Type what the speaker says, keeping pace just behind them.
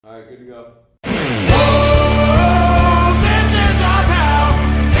All right, good to go. Oh, this is our town.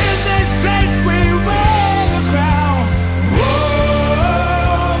 In this place we wear the crown.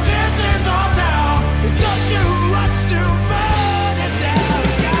 Oh, this is our town. Don't you watch to burn it down.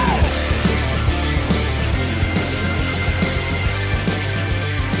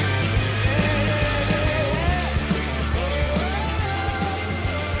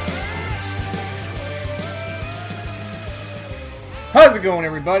 How's it going,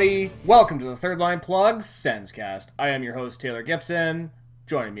 everybody? Welcome to the Third Line Plugs Senscast. I am your host, Taylor Gibson.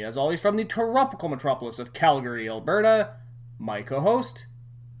 Joining me, as always, from the tropical metropolis of Calgary, Alberta, my co-host,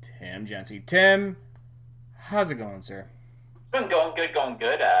 Tim Jency. Tim, how's it going, sir? It's been going good.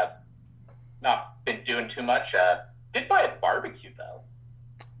 Not been doing too much. Did buy a barbecue, though.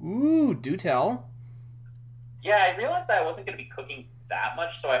 Ooh, do tell. Yeah, I realized that I wasn't going to be cooking that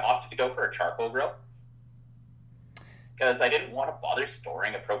much, so I opted to go for a charcoal grill. Because I didn't want to bother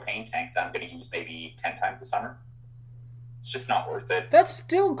storing a propane tank that I'm going to use maybe 10 times a summer. It's just not worth it. That's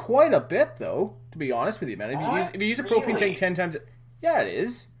still quite a bit, though, to be honest with you, man. If you use a propane Really? tank 10 times... Yeah, it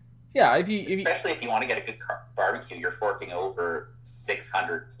is. Yeah, Especially if you want to get a good barbecue, you're forking over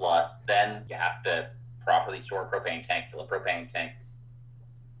 600 plus. Then you have to properly store a propane tank, fill a propane tank,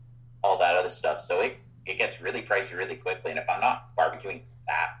 all that other stuff. So it gets really pricey really quickly. And if I'm not barbecuing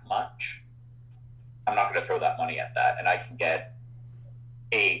that much, I'm not going to throw that money at that. And I can get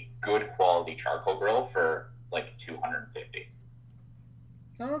a good quality charcoal grill for like $250.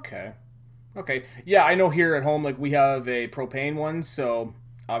 Okay. Yeah, I know here at home, like, we have a propane one, so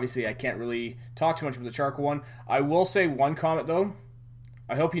obviously I can't really talk too much about the charcoal one. I will say one comment, though.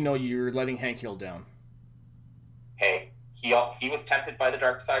 I hope you know you're letting Hank Hill down. Hey, he was tempted by the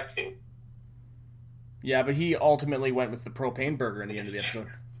dark side too. Yeah, but he ultimately went with the propane burger in the end of the episode.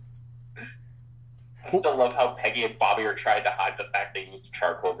 I still love how Peggy and Bobby are trying to hide the fact they used a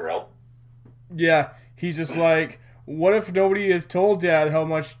charcoal grill. Yeah, he's just like, what if nobody has told Dad how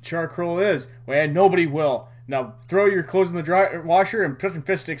much charcoal is? Well, nobody will. Now throw your clothes in the dryer washer and put some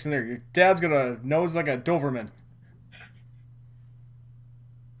fish sticks in there. Your dad's gonna nose like a Doberman.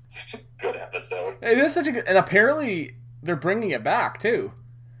 Such a good episode. It is such a good... And apparently they're bringing it back, too.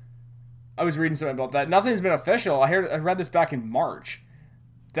 I was reading something about that. Nothing's been official. I read this back in March.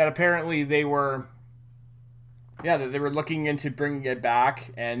 That apparently they were... Yeah, that they were looking into bringing it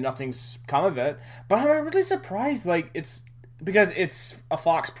back, and nothing's come of it. But I'm really surprised, like, it's... Because it's a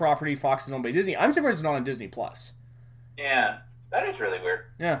Fox property, Fox is owned by Disney. I'm surprised it's not on Disney+. Yeah, that is really weird.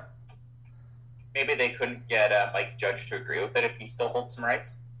 Yeah. Maybe they couldn't get Mike Judge to agree with it if he still holds some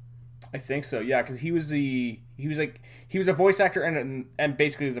rights. I think so, yeah, because he was a voice actor and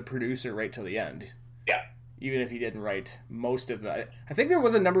basically the producer right till the end. Yeah. Even if he didn't write most of the... I think there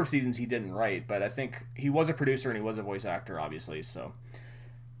was a number of seasons he didn't write, but I think he was a producer and he was a voice actor, obviously, so...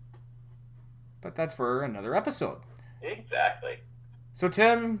 But that's for another episode. Exactly. So,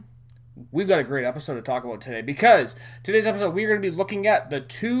 Tim, we've got a great episode to talk about today, because today's episode, we're going to be looking at the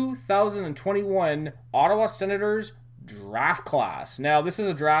 2021 Ottawa Senators draft class. Now, this is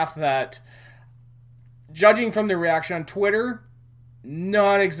a draft that, judging from the reaction on Twitter,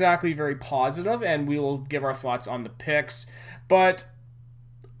 not exactly very positive, and we will give our thoughts on the picks. But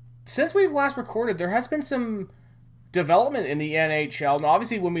since we've last recorded, there has been some development in the NHL. Now,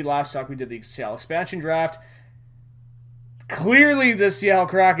 obviously, when we last talked, we did the Seattle expansion draft. Clearly, the Seattle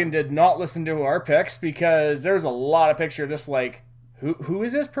Kraken did not listen to our picks, because there's a lot of picture of this, like, who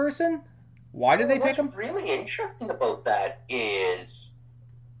is this person? Why did they pick him? What's really interesting about that is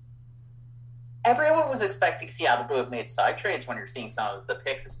everyone was expecting Seattle to have made side trades when you're seeing some of the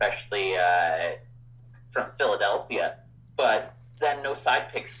picks, especially from Philadelphia. But then no side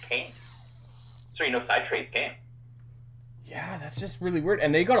trades came. Yeah, that's just really weird.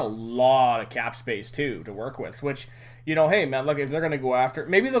 And they got a lot of cap space, too, to work with, which, you know, hey, man, look, if they're going to go after...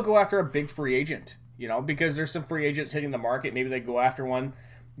 Maybe they'll go after a big free agent, you know, because there's some free agents hitting the market. Maybe they go after one,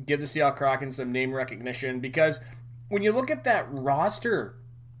 give the Seattle Kraken some name recognition, because when you look at that roster,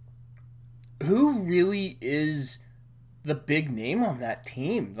 who really is the big name on that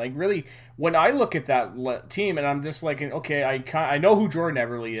team? Like, really, when I look at that team, and I'm just like, okay, I know who Jordan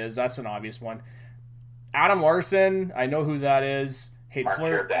Everly is. That's an obvious one. Adam Larson, I know who that is.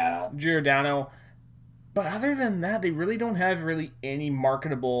 Mark Giordano. But other than that, they really don't have really any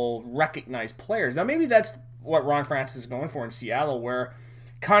marketable, recognized players. Now, maybe that's what Ron Francis is going for in Seattle, where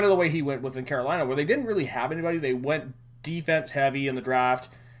kind of the way he went within Carolina, where they didn't really have anybody. They went defense heavy in the draft.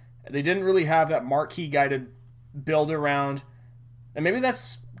 They didn't really have that marquee guy to build around. And maybe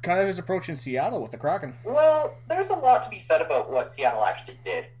that's kind of his approach in Seattle with the Kraken. Well, there's a lot to be said about what Seattle actually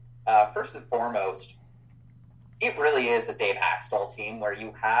did. First and foremost, it really is a Dave Haxtell team where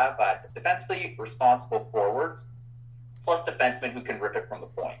you have defensively responsible forwards plus defensemen who can rip it from the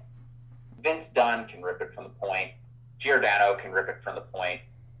point. Vince Dunn can rip it from the point. Giordano can rip it from the point.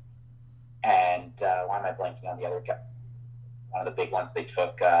 And why am I blanking on the other guy? One of the big ones they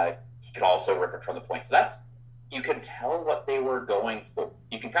took, he can also rip it from the point. So that's, you can tell what they were going for.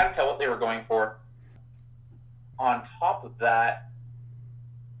 You can kind of tell what they were going for. On top of that,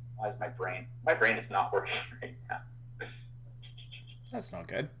 why is my brain is not working right now. That's not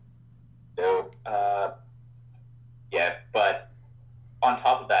good. No. Yeah, but on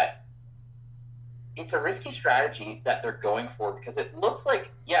top of that, it's a risky strategy that they're going for because it looks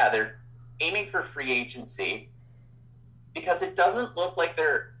like, yeah, they're aiming for free agency because it doesn't look like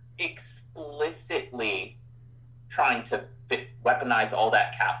they're explicitly trying to weaponize all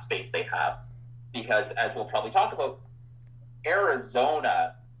that cap space they have. Because as we'll probably talk about,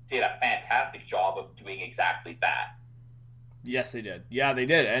 Arizona did a fantastic job of doing exactly that. Yes, they did. Yeah, they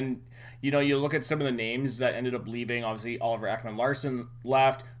did. And, you know, you look at some of the names that ended up leaving. Obviously, Oliver Ekman-Larsson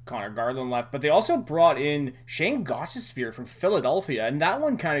left, Connor Garland left, but they also brought in Shane Gostisbehere from Philadelphia. And that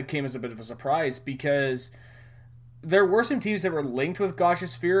one kind of came as a bit of a surprise because there were some teams that were linked with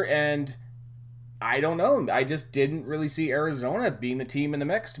Gostisbehere, and I don't know. I just didn't really see Arizona being the team in the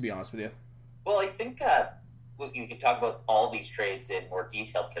mix, to be honest with you. Well, I think you can talk about all these trades in more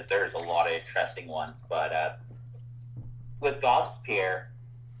detail because there's a lot of interesting ones. But with Gostisbehere,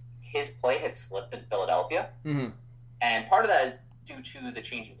 his play had slipped in Philadelphia. Mm-hmm. And part of that is due to the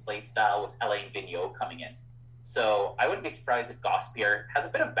change in play style with Alain Vigneault coming in. So I wouldn't be surprised if Gostisbehere has a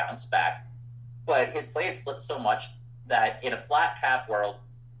bit of bounce back, but his play had slipped so much that in a flat cap world,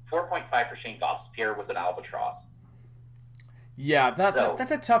 4.5 for Shane Gostisbehere was an albatross. Yeah,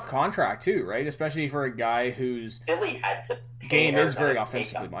 that's a tough contract too, right? Especially for a guy whose Philly had to pay game is Arizona very to take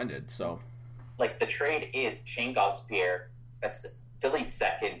offensively him. minded. So, Like, the trade is Shane Gostisbehere, Philly's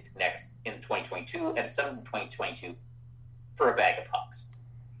second next in 2022 and a seventh in 2022 for a bag of pucks.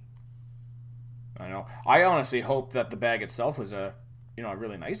 I know. I honestly hope that the bag itself was a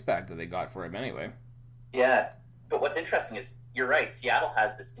really nice bag that they got for him anyway. Yeah, but what's interesting is, you're right, Seattle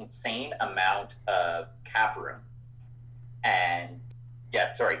has this insane amount of cap room. And,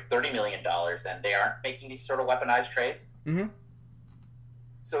 $30 million, and they aren't making these sort of weaponized trades. Mm-hmm.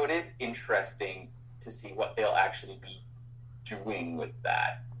 So it is interesting to see what they'll actually be doing with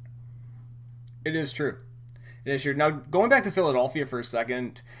that. It is true. It is true. Now, going back to Philadelphia for a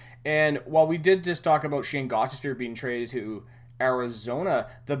second, and while we did just talk about Shane Gostisbehere being traded to Arizona,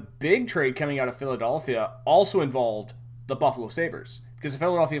 the big trade coming out of Philadelphia also involved the Buffalo Sabres. Because the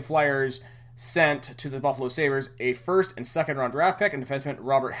Philadelphia Flyers sent to the Buffalo Sabres a first and second round draft pick and defenseman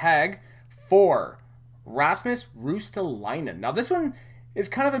Robert Hagg for Rasmus Ristolainen. Now, this one is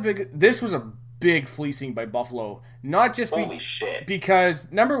kind of this was a big fleecing by Buffalo. Not just Holy shit.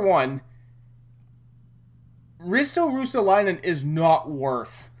 because, number one, Ristolainen is not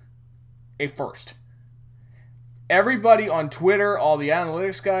worth a first. Everybody on Twitter, all the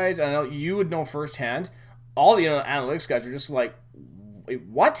analytics guys, and I know you would know firsthand, all the analytics guys are just like, wait,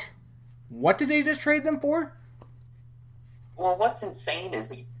 what? What did they just trade them for? Well, what's insane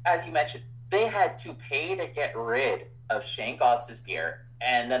is, as you mentioned, they had to pay to get rid of Shane Gostisbehere,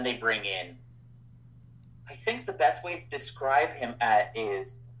 and then they bring in, I think the best way to describe him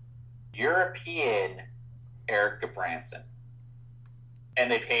is European Eric Gudbranson. And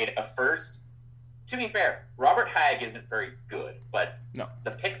they paid a first. To be fair, Robert Hagg isn't very good, but No.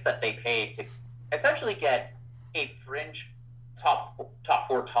 the picks that they paid to essentially get a fringe top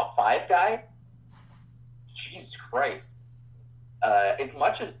four, top five guy, Jesus Christ. As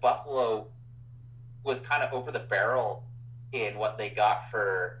much as Buffalo was kind of over the barrel in what they got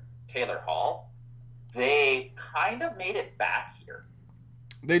for Taylor Hall, they kind of made it back here.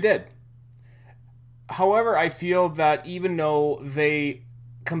 They did. However, I feel that even though they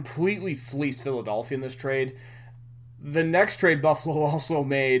completely fleeced Philadelphia in this trade, the next trade Buffalo also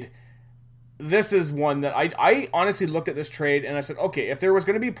made, this is one that I honestly looked at this trade and I said, okay, if there was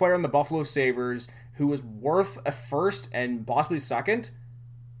going to be a player on the Buffalo Sabres who was worth a first and possibly second,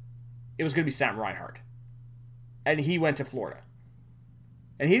 it was going to be Sam Reinhart. And he went to Florida.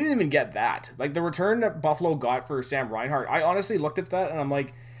 And he didn't even get that. Like, the return that Buffalo got for Sam Reinhart, I honestly looked at that and I'm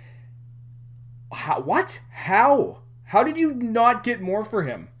like, what? How? How did you not get more for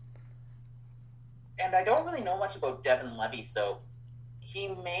him? And I don't really know much about Devin Levy, so he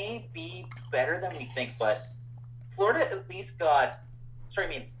may be better than we think, but Florida at least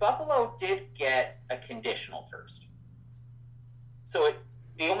Buffalo did get a conditional first. So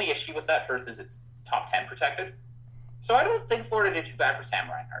the only issue with that first is it's top 10 protected. So I don't think Florida did too bad for Sam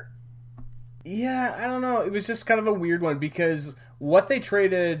Reinhart. Yeah, I don't know. It was just kind of a weird one because what they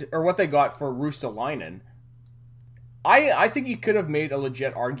traded or what they got for Rustalainen, I think you could have made a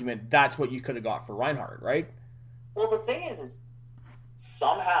legit argument that's what you could have got for Reinhardt, right? Well, the thing is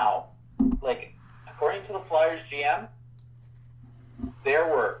somehow, like, according to the Flyers GM, there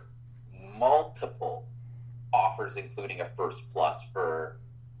were multiple offers, including a first plus for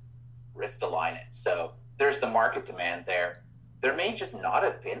Ristolainen. So there's the market demand there. There may just not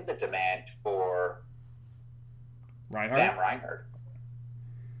have been the demand for Reinhardt. Sam Reinhardt.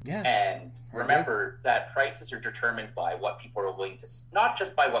 Yeah. And remember that prices are determined by what people are willing to, not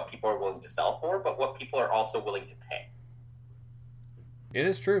just by what people are willing to sell for, but what people are also willing to pay. It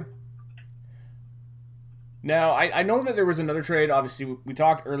is true. Now, I know that there was another trade. Obviously, we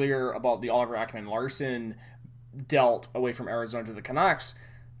talked earlier about the Oliver Ekman-Larsson dealt away from Arizona to the Canucks.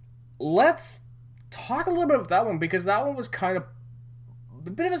 Let's talk a little bit about that one because that one was kind of a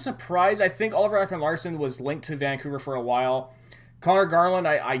bit of a surprise. I think Oliver Ekman-Larsson was linked to Vancouver for a while. Connor Garland,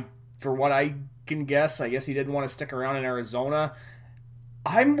 I for what I can guess, I guess he didn't want to stick around in Arizona.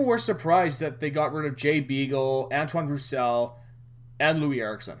 I'm more surprised that they got rid of Jay Beagle, Antoine Roussel, and Louis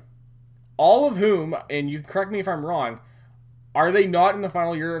Eriksson. All of whom, and you correct me if I'm wrong, are they not in the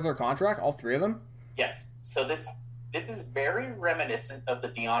final year of their contract, all three of them? Yes. So this is very reminiscent of the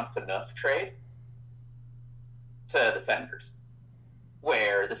Dion Phaneuf trade to the Senators,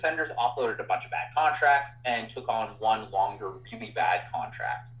 where the Senators offloaded a bunch of bad contracts and took on one longer, really bad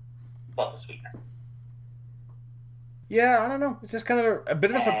contract, plus a sweetener. Yeah, I don't know. It's just kind of a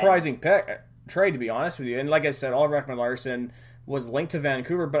bit of a surprising trade, to be honest with you. And like I said, Oliver Ekman-Larsson was linked to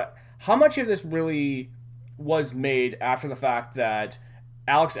Vancouver, but how much of this really was made after the fact that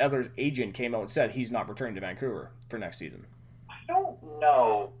Alex Edler's agent came out and said he's not returning to Vancouver for next season? I don't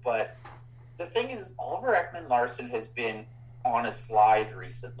know, but the thing is, Oliver Ekman-Larsson has been on a slide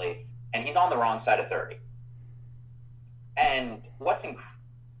recently, and he's on the wrong side of 30. And what's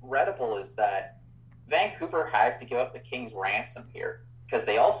incredible is that Vancouver had to give up the Kings' ransom here because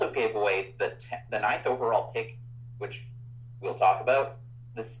they also gave away the ninth overall pick, which we'll talk about,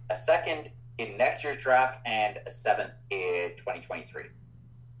 a second in next year's draft and a seventh in 2023.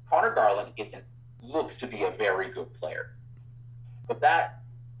 Connor Garland looks to be a very good player, but that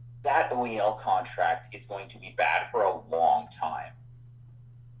OEL contract is going to be bad for a long time.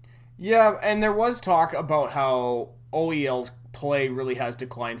 Yeah, and there was talk about how OEL's play really has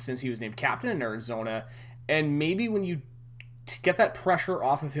declined since he was named captain in Arizona, and maybe when you get that pressure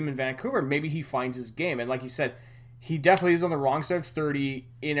off of him in Vancouver, maybe he finds his game. And like you said, he definitely is on the wrong side of 30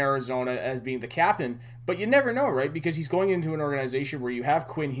 in Arizona as being the captain, but you never know, right? Because he's going into an organization where you have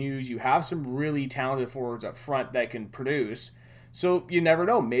Quinn Hughes, you have some really talented forwards up front that can produce. So you never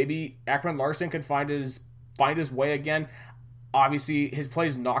know. Maybe Ekman-Larsson could find his way again. Obviously, his play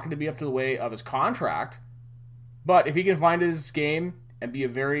is not going to be up to the way of his contract, but if he can find his game and be a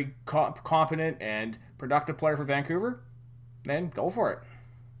very competent and productive player for Vancouver, then go for it.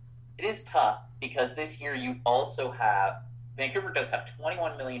 It is tough because this year you also have Vancouver does have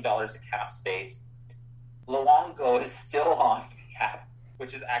 $21 million of cap space. Luongo is still on cap,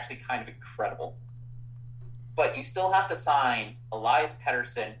 which is actually kind of incredible. But you still have to sign Elias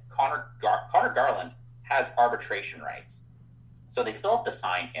Pettersson. Connor Garland has arbitration rights, so they still have to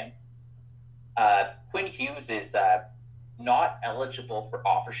sign him. Quinn Hughes is not eligible for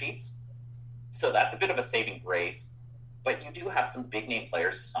offer sheets, so that's a bit of a saving grace. But you do have some big name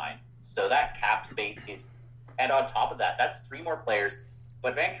players to sign, so that cap space is. And on top of that, that's 3 more players.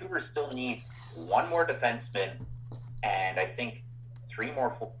 But Vancouver still needs 1 more defenseman, and I think 2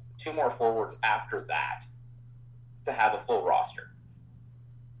 more forwards after that to have a full roster.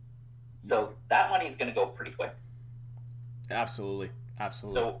 So that money is going to go pretty quick. Absolutely.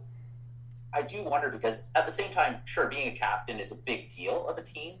 So I do wonder because at the same time, sure, being a captain is a big deal of a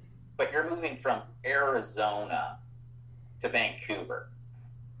team, but you're moving from Arizona to Vancouver.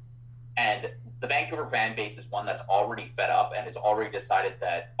 And the Vancouver fan base is one that's already fed up and has already decided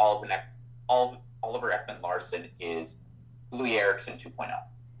that Oliver Ekman-Larsson is Louis Eriksson 2.0.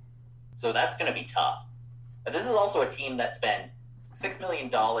 So that's going to be tough. But this is also a team that spends $6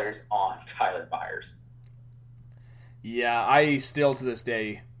 million on Tyler Myers. Yeah, I still to this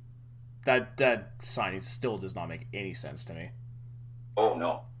day, that signing still does not make any sense to me. Oh,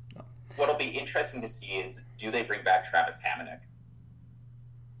 no. What'll be interesting to see is, do they bring back Travis Hamonic?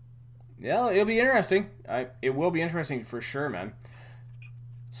 Yeah, it'll be interesting. It will be interesting for sure, man.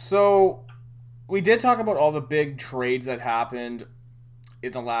 So, we did talk about all the big trades that happened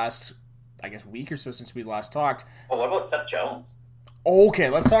in the last, I guess, week or so since we last talked. Oh, what about Seth Jones? Okay,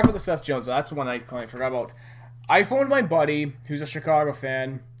 let's talk about the Seth Jones. That's the one I forgot about. I phoned my buddy, who's a Chicago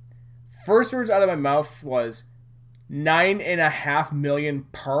fan, first words out of my mouth was $9.5 million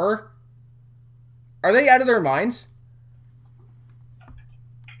per. Are they out of their minds?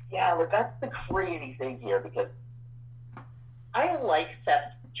 Yeah, but that's the crazy thing here because I like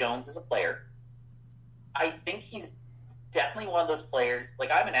Seth Jones as a player. I think he's definitely one of those players.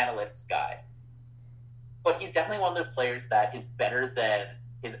 Like, I'm an analytics guy, but he's definitely one of those players that is better than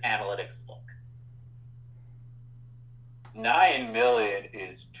his analytics look. $9 million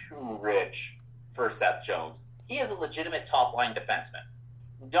is too rich for Seth Jones. He is a legitimate top-line defenseman.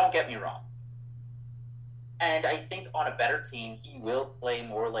 Don't get me wrong. And I think on a better team, he will play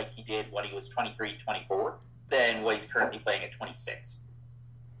more like he did when he was 23, 24 than what he's currently playing at 26.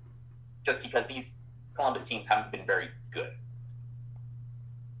 Just because these Columbus teams haven't been very good.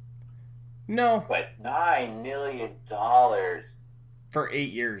 No. But $9 million, For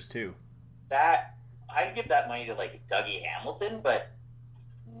 8 years, too. that I'd give that money to like Dougie Hamilton, but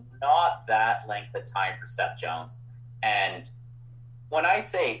not that length of time for Seth Jones. And when I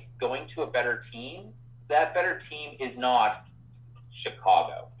say going to a better team, that better team is not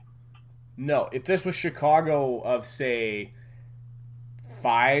Chicago. No, if this was Chicago of, say,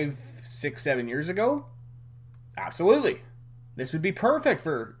 5, 6, 7 years ago, absolutely. This would be perfect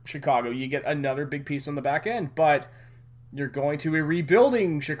for Chicago. You get another big piece on the back end, but you're going to a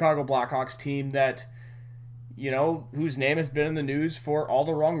rebuilding Chicago Blackhawks team that, you know, whose name has been in the news for all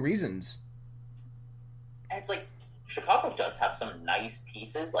the wrong reasons. And it's like, Chicago does have some nice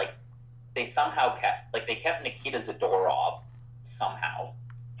pieces. Like, they somehow kept Nikita Zadorov somehow.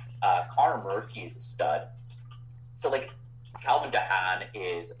 Connor Murphy is a stud. So, like, Calvin DeHaan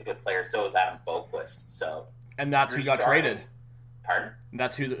is a good player. So is Adam Boquist. So, And that's who got traded. Pardon? And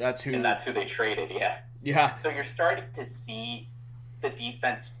that's who they traded, yeah. Yeah. So you're starting to see the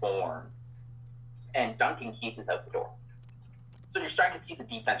defense form, and Duncan Keith is out the door. So you're starting to see the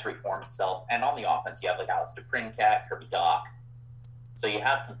defense reform itself, and on the offense, you have like Alex DeBrincat, Kirby Doc. So you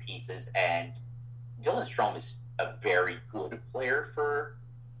have some pieces, and Dylan Strome is a very good player for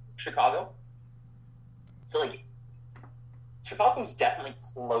Chicago. So like, Chicago's definitely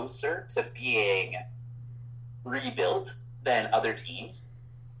closer to being rebuilt than other teams,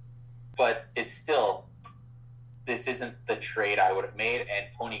 but it's still, this isn't the trade I would have made, and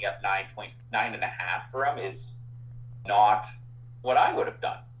ponying up 9.5 for him is not what I would have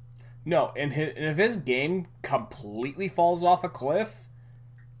done. No, and if his game completely falls off a cliff,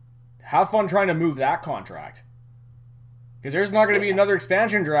 have fun trying to move that contract. Because there's not going to be another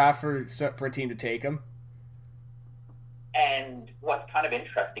expansion draft for a team to take him. And what's kind of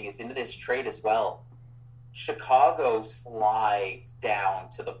interesting is into this trade as well, Chicago slides down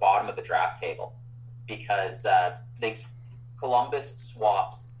to the bottom of the draft table because Columbus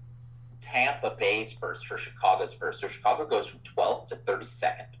swaps Tampa Bay's first for Chicago's first. So Chicago goes from 12th to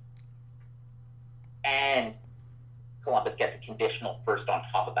 32nd. And Columbus gets a conditional first on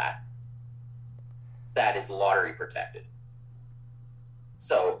top of that. That is lottery protected.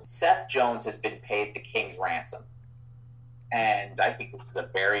 So Seth Jones has been paid the King's ransom. And I think this is a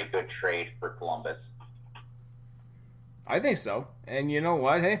very good trade for Columbus. I think so. And you know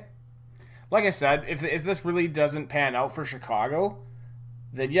what? Hey, like I said, if this really doesn't pan out for Chicago,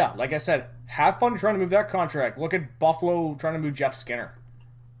 then yeah, like I said, have fun trying to move that contract. Look at Buffalo trying to move Jeff Skinner.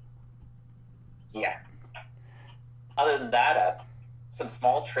 Yeah. Other than that, some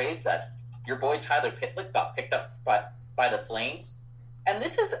small trades that your boy Tyler Pitlick got picked up by the Flames. And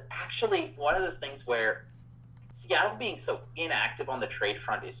this is actually one of the things where Seattle being so inactive on the trade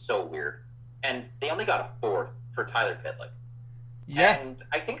front is so weird. And they only got a fourth for Tyler Pitlick. Yeah. And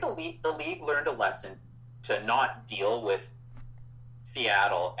I think the league learned a lesson to not deal with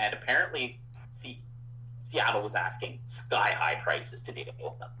Seattle. And apparently Seattle was asking sky-high prices to deal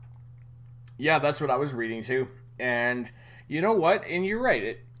with them. Yeah, that's what I was reading too. And you know what? And you're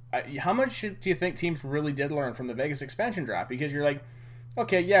right. How much do you think teams really did learn from the Vegas expansion draft? Because you're like,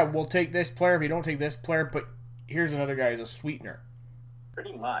 okay, yeah, we'll take this player if you don't take this player, but here's another guy as a sweetener.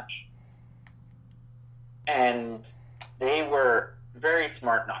 Pretty much. And they were very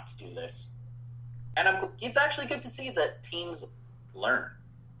smart not to do this. And it's actually good to see that teams learn.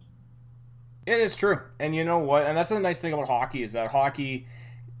 It is true. And you know what? And that's the nice thing about hockey is that hockey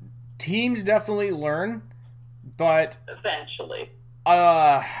teams definitely learn, but Eventually.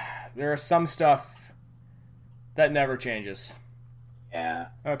 there are some stuff that never changes. Yeah.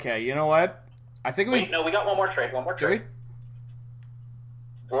 Okay, you know what? I think we got one more trade. Do we?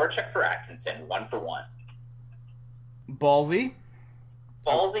 Voracek for Atkinson, 1-for-1. Ballsy.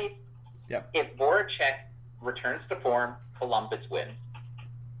 Yep. If Voracek returns to form, Columbus wins.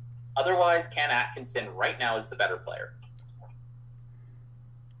 Otherwise, Ken Atkinson right now is the better player.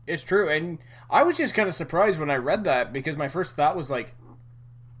 It's true, and I was just kind of surprised when I read that because my first thought was like,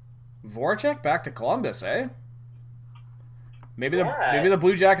 Voracek back to Columbus, eh? Maybe the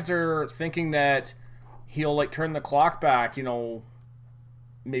Blue Jackets are thinking that he'll like turn the clock back,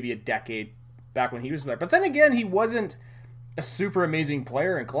 maybe a decade back when he was there. But then again, he wasn't a super amazing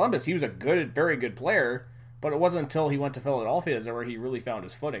player in Columbus. He was a very good player, but it wasn't until he went to Philadelphia where he really found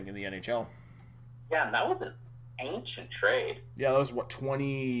his footing in the NHL. Yeah, and that was an ancient trade. Yeah, that was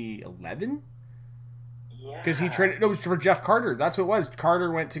 2011? Yeah. Because he traded. It was for Jeff Carter. That's what it was.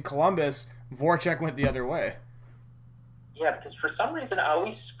 Carter went to Columbus. Voracek went the other way. Yeah, because for some reason I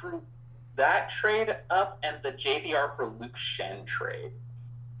always screw that trade up and the JVR for Luke Shen trade.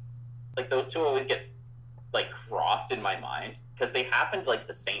 Like those two always get like crossed in my mind because they happened like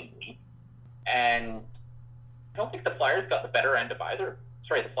the same week, and I don't think the Flyers got the better end of either.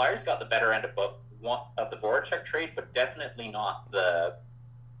 Sorry, the Flyers got the better end of the Voracek trade, but definitely not the.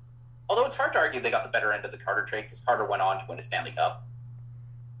 Although it's hard to argue they got the better end of the Carter trade because Carter went on to win a Stanley Cup.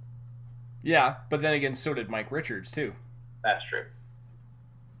 Yeah, but then again, so did Mike Richards, too. That's true.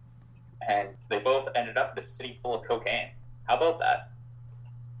 And they both ended up in a city full of cocaine. How about that?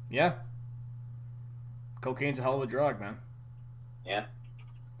 Yeah. Cocaine's a hell of a drug, man. Yeah.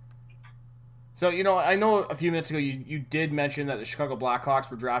 So, I know a few minutes ago you did mention that the Chicago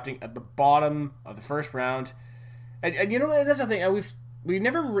Blackhawks were drafting at the bottom of the first round. And that's the thing. We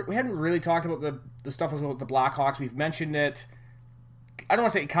hadn't really talked about the stuff about the Blackhawks. We've mentioned it. I don't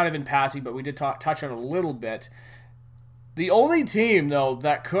want to say kind of in passing, but we did touch on it a little bit. The only team, though,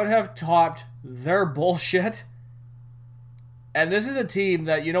 that could have topped their bullshit, and this is a team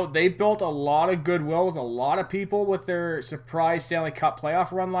that, they built a lot of goodwill with a lot of people with their surprise Stanley Cup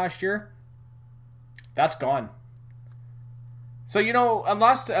playoff run last year. That's gone. So, on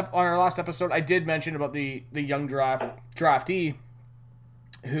our last episode, I did mention about the young draftee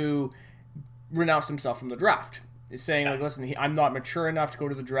who renounced himself from the draft. Is saying, like, listen, I'm not mature enough to go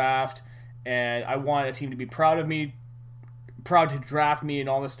to the draft, and I want a team to be proud of me, proud to draft me and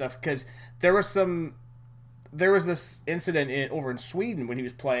all this stuff, because there was this incident over in Sweden when he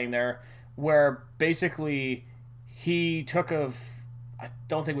was playing there where basically he took I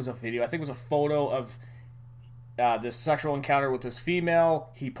don't think it was a video, I think it was a photo of this sexual encounter with this female.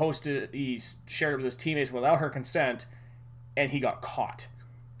 He shared it with his teammates without her consent, and he got caught.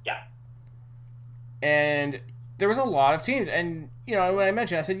 Yeah. And there was a lot of teams, and when I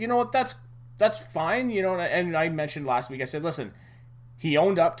mentioned, I said, you know what, that's fine, and I mentioned last week, I said, listen, he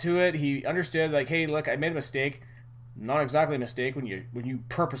owned up to it, he understood, like, hey, look, I made a mistake. Not exactly a mistake when you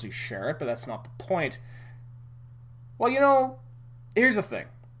purposely share it, but that's not the point. Well, here's the thing.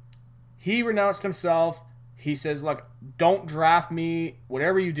 He renounced himself. He says, look, don't draft me,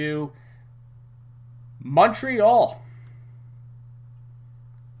 whatever you do. Montreal,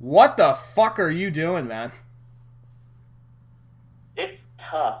 what the fuck are you doing, man? It's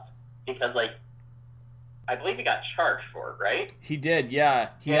tough because, like, I believe he got charged for it, right? He did, yeah.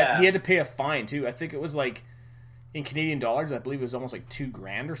 He had to pay a fine, too. I think it was, like, in Canadian dollars, I believe it was almost, like,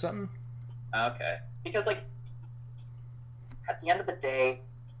 $2,000 or something. Okay. Because, like, at the end of the day,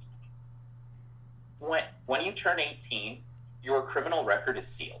 when you turn 18, your criminal record is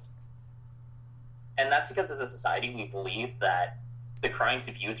sealed. And that's because as a society, we believe that the crimes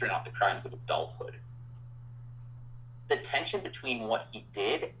of youth are not the crimes of adulthood. The tension between what he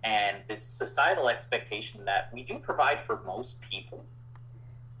did and this societal expectation that we do provide for most people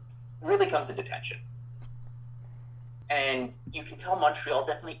really comes into tension. And you can tell Montreal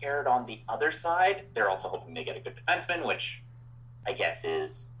definitely erred on the other side. They're also hoping they get a good defenseman, which I guess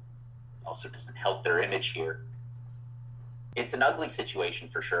also doesn't help their image here. It's an ugly situation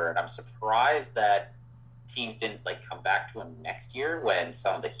for sure, and I'm surprised that teams didn't come back to him next year when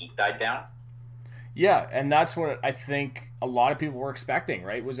some of the heat died down. Yeah, and that's what I think a lot of people were expecting,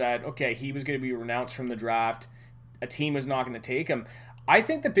 right? Was that, okay, he was going to be renounced from the draft. A team was not going to take him. I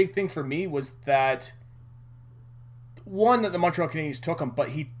think the big thing for me was that, one, that the Montreal Canadiens took him, but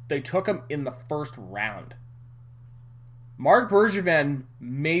they took him in the first round. Marc Bergevin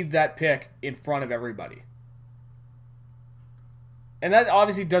made that pick in front of everybody. And that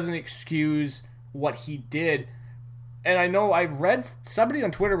obviously doesn't excuse what he did. And I know I read somebody on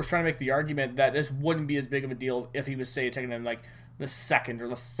Twitter was trying to make the argument that this wouldn't be as big of a deal if he was, say, taken in the second or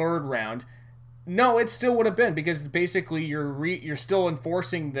the third round. No, it still would have been, because basically you're still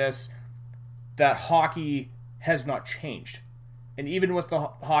enforcing this, that hockey has not changed. And even with the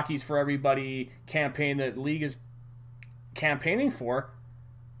Hockey's for Everybody campaign that the league is campaigning for,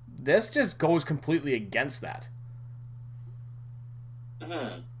 this just goes completely against that.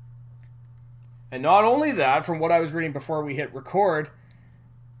 And not only that, from what I was reading before we hit record,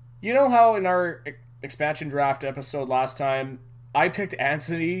 You know how in our expansion draft episode last time, I picked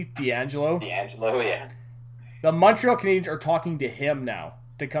Anthony D'Angelo? D'Angelo, yeah. The Montreal Canadiens are talking to him now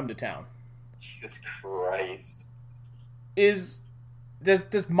to come to town. Jesus Christ. Does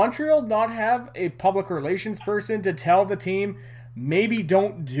Montreal not have a public relations person to tell the team, maybe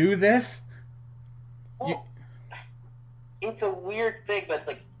don't do this? Well, it's a weird thing, but it's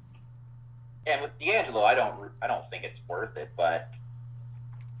like, and with D'Angelo, I don't think it's worth it. But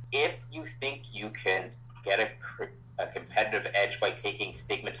if you think you can get a competitive edge by taking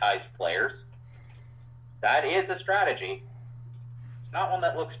stigmatized players, that is a strategy. It's not one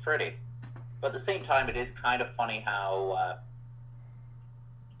that looks pretty, but at the same time, it is kind of funny how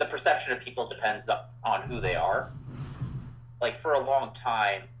the perception of people depends on who they are. Like, for a long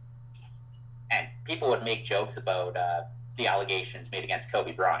time, and people would make jokes about the allegations made against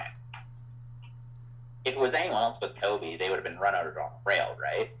Kobe Bryant. If it was anyone else but Kobe, they would have been run out of the rail,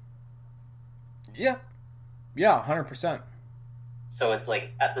 right? Yeah. Yeah, 100%. So it's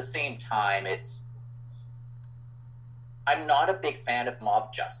like, at the same time, I'm not a big fan of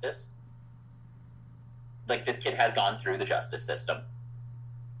mob justice. Like, this kid has gone through the justice system.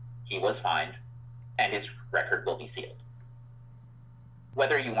 He was fined, and his record will be sealed.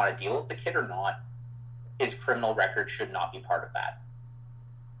 Whether you want to deal with the kid or not, his criminal record should not be part of that.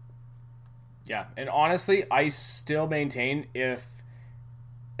 Yeah, and honestly, I still maintain if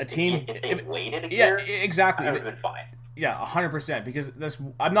a team... If they waited a year, exactly. I would have been fine. Yeah, 100%, because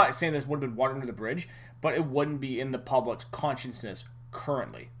I'm not saying this would have been water under the bridge, but it wouldn't be in the public's consciousness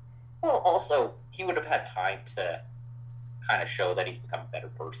currently. Well, also, he would have had time to kind of show that he's become a better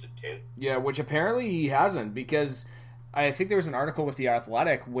person, too. Yeah, which apparently he hasn't, because I think there was an article with The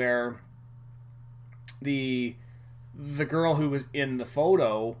Athletic where the girl who was in the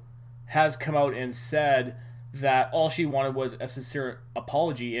photo has come out and said that all she wanted was a sincere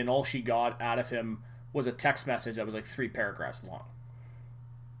apology, and all she got out of him was a text message that was like 3 paragraphs long.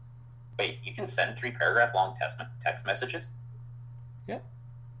 Wait, you can send 3-paragraph long text messages? Yeah.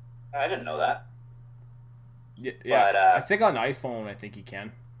 I didn't know that. Yeah, But, I think on iPhone, I think you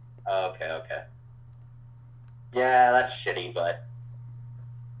can. Okay. Yeah, that's shitty, but...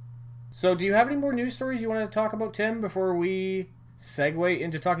 So, do you have any more news stories you want to talk about, Tim, before we segue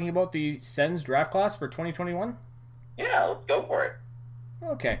into talking about the Sens draft class for 2021? Yeah, let's go for it.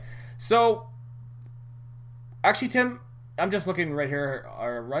 Okay. So, actually, Tim, I'm just looking right here,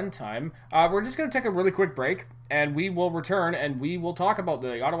 our runtime. We're just going to take a really quick break, and we will return, and we will talk about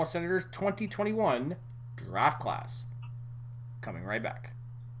the Ottawa Senators 2021 draft class. Coming right back.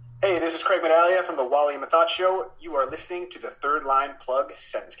 Hey, this is Craig Medalia from the Wally and Mathot Show. You are listening to the Third Line Plug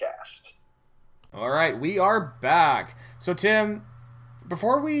Senscast. All right, we are back. So, Tim,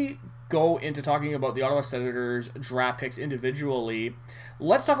 before we go into talking about the Ottawa Senators draft picks individually,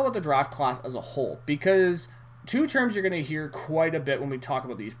 let's talk about the draft class as a whole, because 2 terms you're going to hear quite a bit when we talk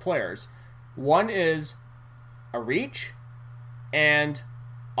about these players. One is a reach and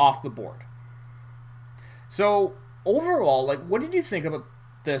off the board. So, overall, like, what did you think about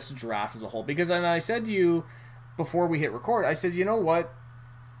this draft as a whole? Because I said to you before we hit record, I said, you know what?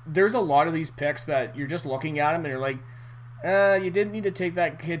 There's a lot of these picks that you're just looking at them and you're like, you didn't need to take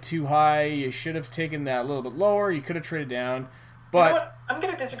that kid too high. You should have taken that a little bit lower. You could have traded down. But You know what? I'm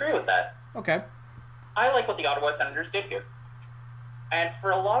going to disagree with that. Okay. I like what the Ottawa Senators did here. And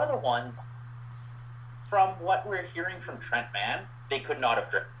for a lot of the ones, from what we're hearing from Trent Mann, they could not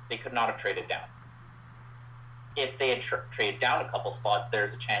have traded down. If they had traded down a couple spots,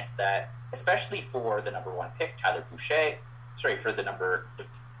 there's a chance that, especially for the number 1 pick, Tyler Boucher, for the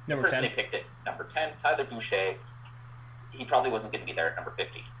person 10. they picked at number 10, Tyler Boucher, he probably wasn't going to be there at number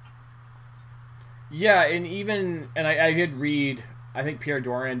 15. Yeah, and I did read, I think Pierre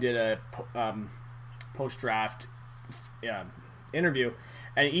Dorian did a post-draft interview,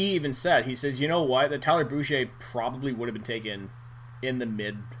 and he even said, he says, you know what, that Tyler Boucher probably would have been taken in the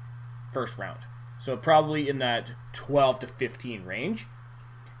mid-first round. So probably in that 12 to 15 range.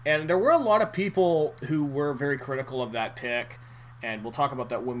 And there were a lot of people who were very critical of that pick, and we'll talk about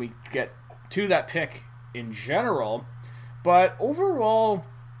that when we get to that pick in general. But overall,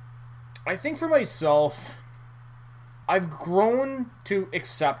 I think for myself, I've grown to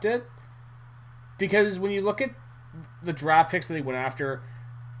accept it, because when you look at the draft picks that they went after,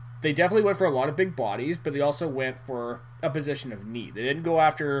 they definitely went for a lot of big bodies, but they also went for a position of need. They didn't go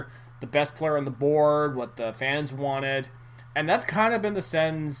after the best player on the board, what the fans wanted. And that's kind of been the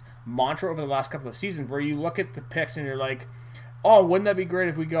Sens' mantra over the last couple of seasons, where you look at the picks and you're like, oh, wouldn't that be great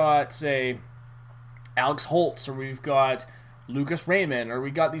if we got, say, Alex Holtz, or we've got Lucas Raymond, or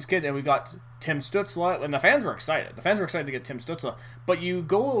we got these kids, and we got Tim Stützle, and the fans were excited. The fans were excited to get Tim Stützle. But you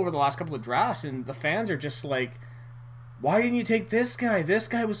go over the last couple of drafts, and the fans are just like, why didn't you take this guy? This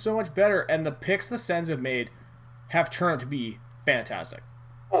guy was so much better. And the picks the Sens have made have turned out to be fantastic.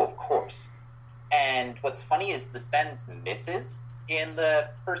 Oh, of course. And what's funny is the Sens' misses in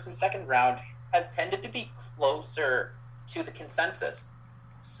the first and second round have tended to be closer to the consensus.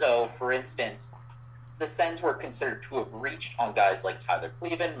 So, for instance, the Sens were considered to have reached on guys like Tyler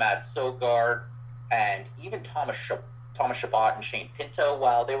Cleven, Matt Sogard, and even Thomas Chabot and Shane Pinto,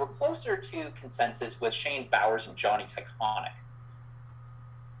 while they were closer to consensus with Shane Bowers and Johnny Tychonick.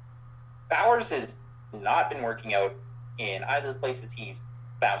 Bowers has not been working out in either of the places he's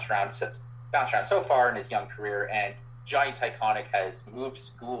bounced around so far in his young career, and Johnny Tychonick has moved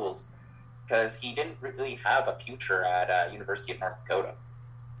schools because he didn't really have a future at University of North Dakota.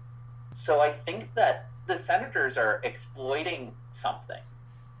 So I think that the Senators are exploiting something,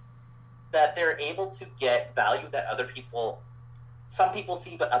 that they're able to get value that some people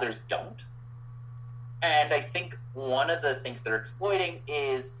see but others don't. And I think one of the things they're exploiting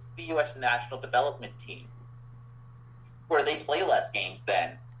is the U.S. National Development Team, where they play less games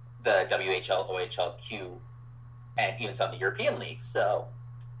than the WHL, OHL, Q, and even some of the European leagues. So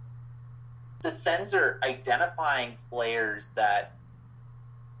the Sens are identifying players that,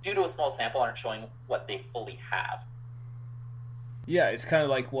 due to a small sample, aren't showing what they fully have. Yeah, it's kind of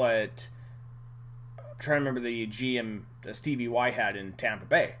like what I'm trying to remember the GM Stevie Y had in Tampa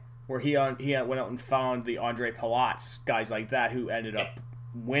Bay, where he went out and found the Andre Palat's, guys like that, who ended up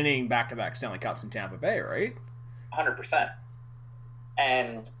winning back-to-back Stanley Cups in Tampa Bay, right? 100%.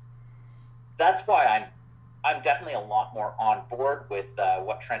 And that's why I'm definitely a lot more on board with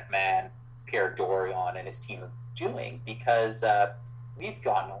what Trent Mann, Pierre Dorion, and his team are doing, because we've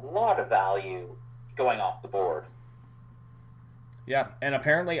gotten a lot of value going off the board. Yeah, and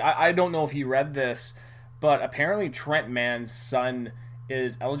apparently, I don't know if you read this, but apparently Trent Mann's son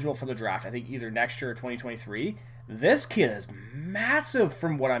is eligible for the draft, I think either next year or 2023. This kid is massive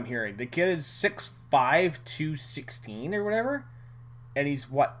from what I'm hearing. The kid is 6'5", 216 or whatever, and he's,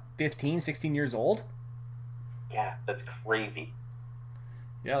 15, 16 years old? Yeah, that's crazy.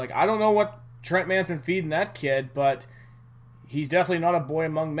 Yeah, I don't know what Trent Mann's been feeding that kid, but he's definitely not a boy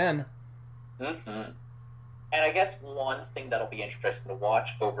among men. Mm-hmm. And I guess one thing that'll be interesting to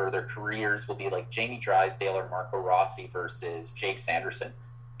watch over their careers will be like Jamie Drysdale or Marco Rossi versus Jake Sanderson.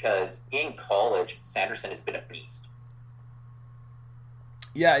 Because in college, Sanderson has been a beast.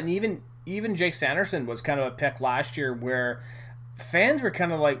 Yeah, and even Jake Sanderson was kind of a pick last year where fans were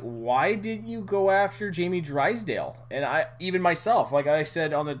kind of like, why didn't you go after Jamie Drysdale? And even myself, like I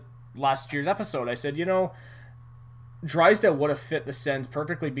said on the last year's episode, I said, Drysdale would have fit the Sens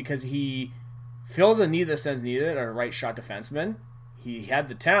perfectly because he fills a need the Sens needed, a right shot defenseman. He had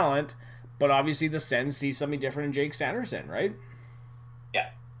the talent, but obviously the Sens see something different in Jake Sanderson, right? Yeah.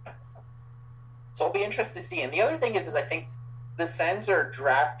 So I'll be interested to see. And the other thing is I think the Sens are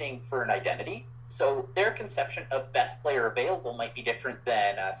drafting for an identity. So their conception of best player available might be different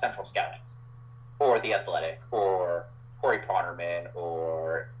than Central Scoutings or The Athletic or Corey Potterman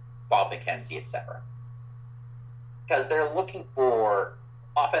or Bob McKenzie, etc. Because they're looking for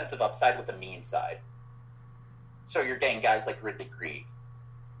offensive upside with a mean side. So you're getting guys like Ridley Greig.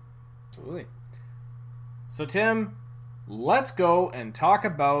 Absolutely. So Tim, let's go and talk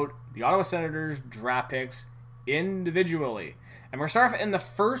about the Ottawa Senators draft picks individually. And we're starting in the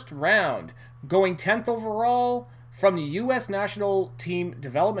first round, going 10th overall from the U.S. National Team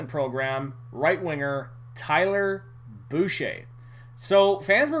Development Program, right winger Tyler Boucher. So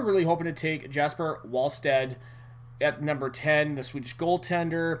fans were really hoping to take Jasper Wallstedt at number 10, the Swedish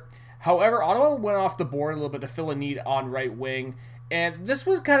goaltender. However, Ottawa went off the board a little bit to fill a need on right wing. And this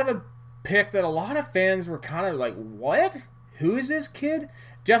was kind of a pick that a lot of fans were kind of like, what? Who is this kid?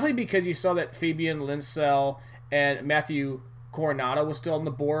 Definitely because you saw that Fabian Lindstrom and Matthew Coronado was still on the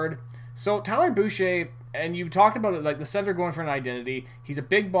board. So Tyler Boucher, and you talked about it, like the Sens are going for an identity. He's a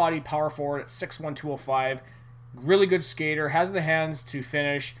big body power forward at 6'1", 205. Really good skater, has the hands to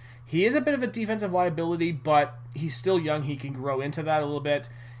finish. He is a bit of a defensive liability, but he's still young. He can grow into that a little bit.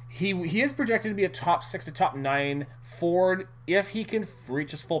 He is projected to be a top 6 to top 9 forward if he can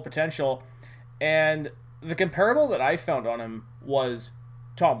reach his full potential. And the comparable that I found on him was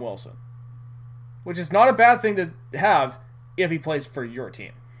Tom Wilson, which is not a bad thing to have if he plays for your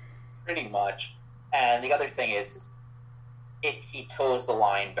team. Pretty much. And the other thing is if he toes the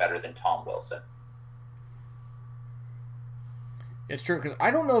line better than Tom Wilson. It's true, because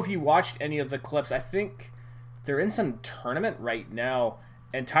I don't know if you watched any of the clips. I think they're in some tournament right now,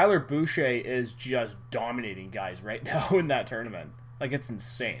 and Tyler Boucher is just dominating guys right now in that tournament. Like, it's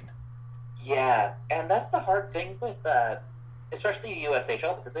insane. Yeah, and that's the hard thing with, especially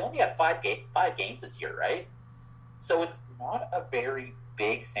USHL, because they only had five games this year, right? So it's not a very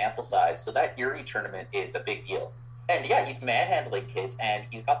big sample size. So that Erie tournament is a big deal. And yeah, he's manhandling kids, and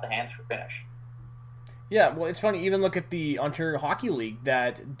he's got the hands for finish. Yeah, well, it's funny. Even look at the Ontario Hockey League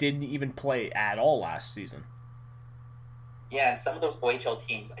that didn't even play at all last season. Yeah, and some of those OHL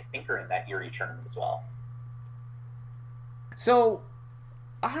teams, I think, are in that Erie tournament as well. So,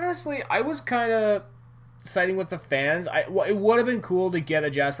 honestly, I was kind of siding with the fans. It would have been cool to get a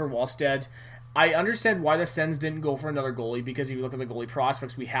Jasper Wallstedt. I understand why the Sens didn't go for another goalie, because if you look at the goalie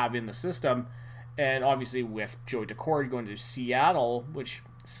prospects we have in the system, and obviously with Joey Daccord going to Seattle, which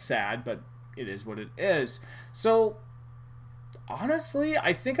is sad, but it is what it is. So, honestly,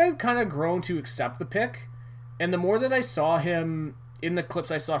 I think I've kind of grown to accept the pick. And the more that I saw him in the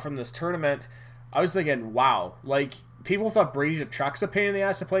clips I saw from this tournament, I was thinking, wow, like, people thought Brady Tkachuk's a pain in the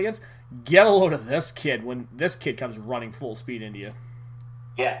ass to play against. Get a load of this kid when this kid comes running full speed into you.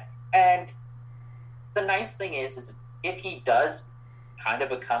 Yeah, and the nice thing is if he does kind of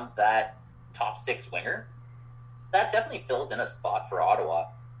become that top six winger, that definitely fills in a spot for Ottawa.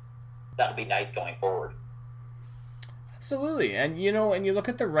 That'll be nice going forward. Absolutely. And, and you look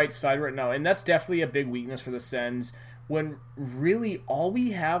at the right side right now, and that's definitely a big weakness for the Sens, when really all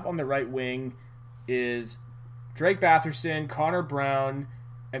we have on the right wing is Drake Batherson, Connor Brown,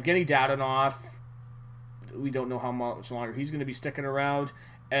 Evgeny Dadonov. We don't know how much longer he's going to be sticking around,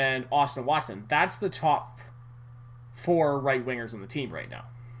 and Austin Watson. That's the top 4 right wingers on the team right now.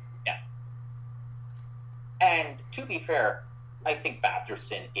 Yeah. And to be fair, I think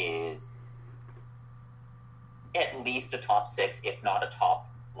Batherson is at least a top 6, if not a top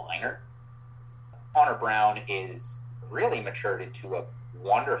liner. Connor Brown is really matured into a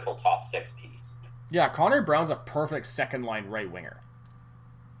wonderful top 6 piece. Yeah, Connor Brown's a perfect second line right winger.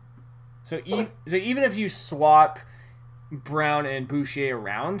 So even if you swap Brown and Boucher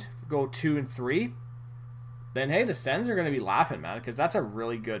around, go 2 and 3, then hey, the Sens are going to be laughing, man, because that's a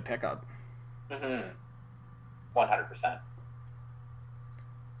really good pickup. 100%.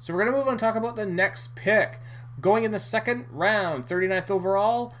 So we're going to move on and talk about the next pick. Going in the second round, 39th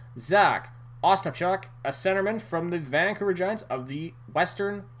overall, Zach Ostapchuk, a centerman from the Vancouver Giants of the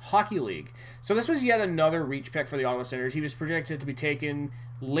Western Hockey League. So this was yet another reach pick for the Ottawa Senators. He was projected to be taken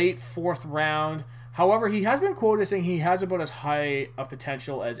late 4th round. However, he has been quoted saying he has about as high of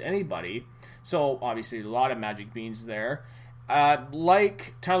potential as anybody. So obviously a lot of magic beans there.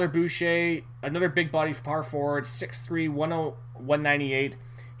 Like Tyler Boucher, another big body power forward, 6'3", 198.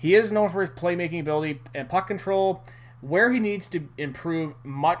 He is known for his playmaking ability and puck control. Where he needs to improve,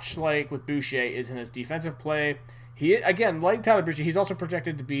 much like with Boucher, is in his defensive play. He, again, like Tyler Boucher, he's also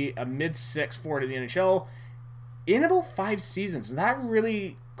projected to be a mid-6 forward in the NHL in about 5 seasons. And that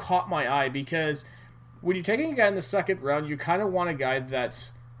really caught my eye, because when you're taking a guy in the second round, you kind of want a guy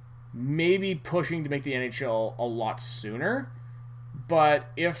that's maybe pushing to make the NHL a lot sooner. But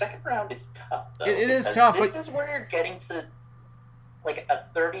if second round is tough, though. It is tough. This is where you're getting to like a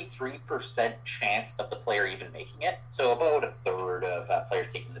 33% chance of the player even making it. So about a third of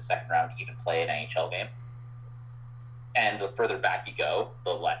players taking the second round even play an NHL game. And the further back you go,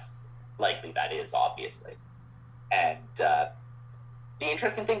 the less likely that is, obviously. And the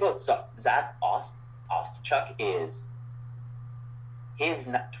interesting thing about Zach Ostapchuk is his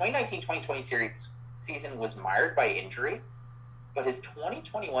 2019-2020 season was mired by injury, but his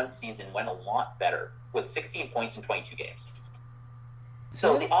 2021 season went a lot better with 16 points in 22 games.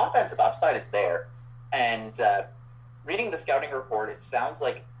 So the offensive upside is there, and reading the scouting report, it sounds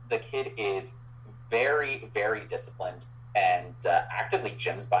like the kid is very, very disciplined and actively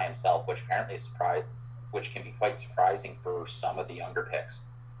gyms by himself, which apparently is which can be quite surprising for some of the younger picks.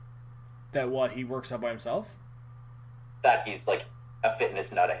 That what, he works out by himself? That he's like a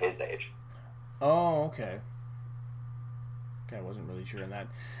fitness nut at his age. Oh, okay. Okay, I wasn't really sure on that.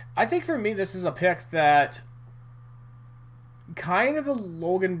 I think for me, this is a pick that kind of a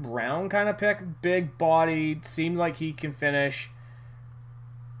Logan Brown kind of pick. Big body, seemed like he can finish.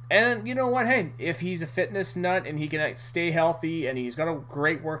 And you know what? Hey, if he's a fitness nut and he can stay healthy and he's got a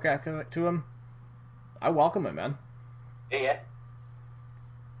great work ethic to him, I welcome him, man. Yeah.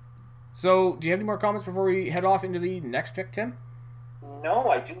 So, do you have any more comments before we head off into the next pick, Tim? No,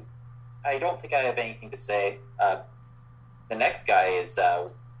 I do. I don't think I have anything to say. The next guy is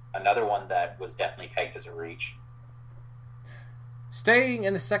another one that was definitely pegged as a reach. Staying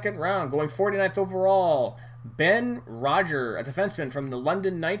in the second round, going 49th overall, Ben Roger, a defenseman from the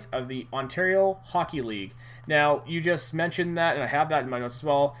London Knights of the Ontario Hockey League. Now, you just mentioned that, and I have that in my notes as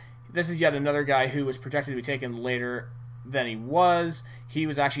well. This is yet another guy who was projected to be taken later than he was. He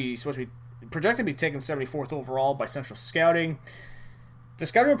was actually supposed to be projected to be taken 74th overall by Central Scouting. The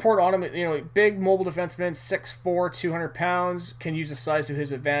scouting report on him, big mobile defenseman, 6'4", 200 pounds, can use the size to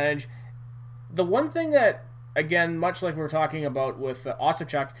his advantage. The one thing that, again, much like we were talking about with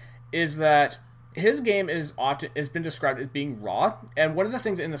Ostapchuk, is that his game has been described as being raw. And one of the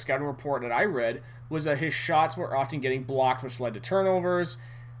things in the scouting report that I read was that his shots were often getting blocked, which led to turnovers.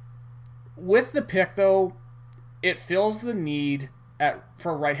 With the pick, though, it fills the need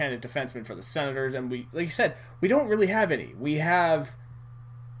for a right-handed defenseman for the Senators. And we, like you said, we don't really have any. We have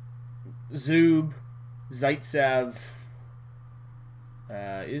Zub, Zaitsev,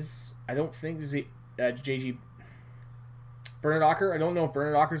 I don't think JG Bernard-Ocker. I don't know if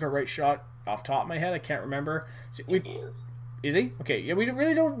Bernard-Ocker's our right shot off the top of my head. I can't remember. So He is. Is he? Okay, yeah,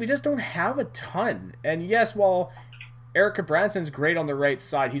 we just don't have a ton. And yes, while Eric Branson's great on the right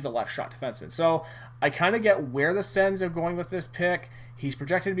side, he's a left shot defenseman. So I kind of get where the Sens are going with this pick. He's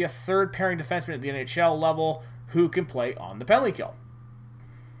projected to be a third pairing defenseman at the NHL level who can play on the penalty kill.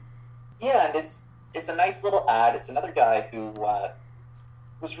 Yeah, and it's a nice little ad. It's another guy who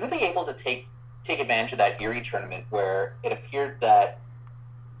was really able to take advantage of that Erie tournament where it appeared that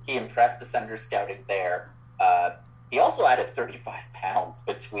he impressed the Senators scouting there. He also added 35 pounds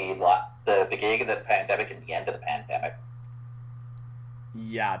between the beginning of the pandemic and the end of the pandemic.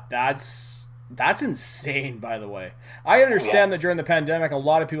 Yeah, that's insane, by the way. I understand that during the pandemic, a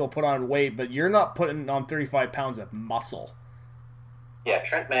lot of people put on weight, but you're not putting on 35 pounds of muscle. Yeah,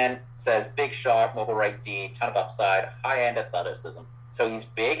 Trent Mann says big shot, mobile right D, ton of upside, high-end athleticism. So he's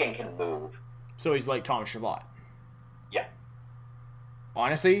big and can move. So he's like Thomas Chabot. Yeah.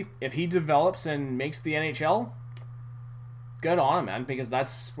 Honestly, if he develops and makes the NHL, good on him, man, because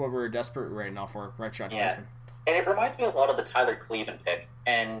that's what we're desperate right now for, right shot defenseman. And it reminds me a lot of the Tyler Cleveland pick.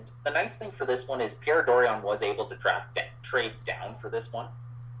 And the nice thing for this one is Pierre Dorion was able to trade down for this one.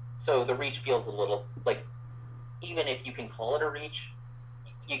 So the reach feels a little like, even if you can call it a reach,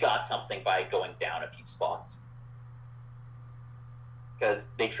 you got something by going down a few spots. Because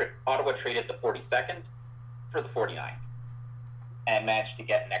Ottawa traded the 42nd for the 49th and managed to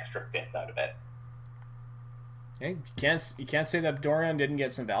get an extra fifth out of it. Hey, you can't say that Dorion didn't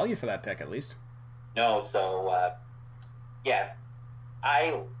get some value for that pick, at least. No, so, yeah.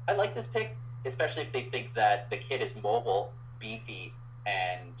 I like this pick, especially if they think that the kid is mobile, beefy,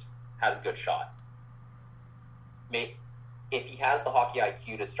 and has a good shot. If he has the hockey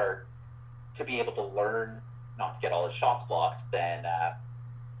IQ to start to be able to learn not to get all his shots blocked, then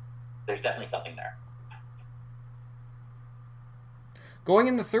there's definitely something there. Going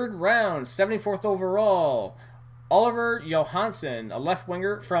in the third round, 74th overall, Oliver Johansson, a left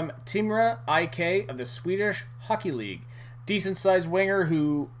winger from Timrå IK of the Swedish Hockey League. Decent-sized winger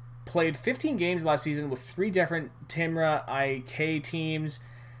who played 15 games last season with 3 different Timrå IK teams.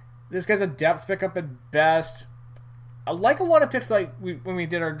 This guy's a depth pickup at best. I like a lot of picks when we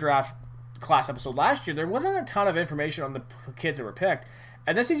did our draft class episode last year. There wasn't a ton of information on the kids that were picked.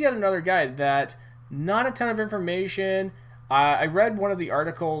 And this is yet another guy that not a ton of information. I read one of the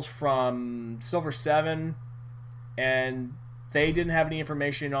articles from Silver 7, and they didn't have any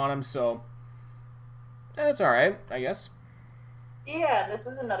information on him, so that's all right, I guess. Yeah, this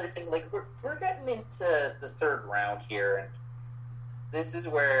is another thing. Like we're getting into the third round here, and this is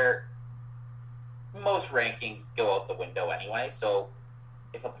where most rankings go out the window anyway. So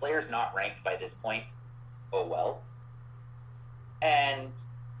if a player's not ranked by this point, oh well. And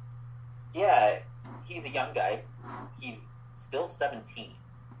yeah, he's a young guy. He's still 17.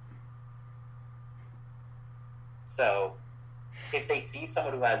 So if they see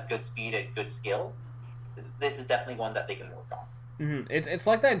someone who has good speed and good skill, this is definitely one that they can work on. Mm-hmm. It's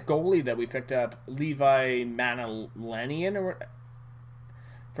like that goalie that we picked up, Levi Manalanian,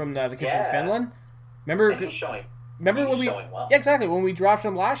 from the kid from Finland. Remember? And he's showing. Remember he's when showing well. Yeah, exactly. When we drafted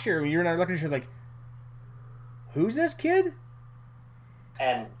him last year, you and I were looking at you like, who's this kid?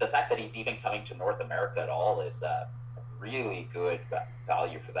 And the fact that he's even coming to North America at all is really good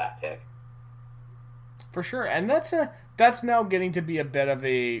value for that pick. For sure, and that's now getting to be a bit of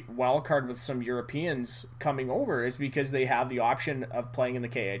a wild card with some Europeans coming over, is because they have the option of playing in the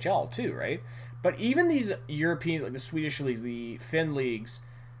KHL too, right? But even these European, like the Swedish leagues, the Finn leagues,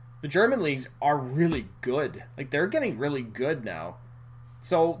 the German leagues are really good. Like they're getting really good now.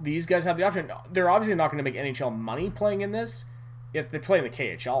 So these guys have the option. They're obviously not going to make NHL money playing in this. If they play in the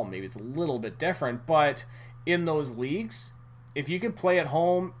KHL, maybe it's a little bit different, but in those leagues, if you could play at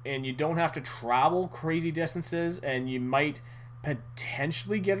home and you don't have to travel crazy distances, and you might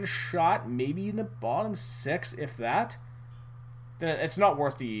potentially get a shot, maybe in the bottom 6, if that, then it's not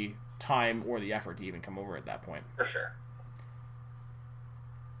worth the time or the effort to even come over at that point. For sure.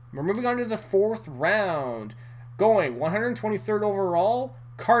 We're moving on to the 4th round. Going 123rd overall,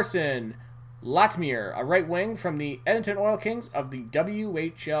 Carson Latmire, a right wing from the Edmonton Oil Kings of the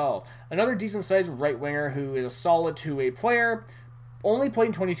WHL. Another decent-sized right winger who is a solid two-way player. Only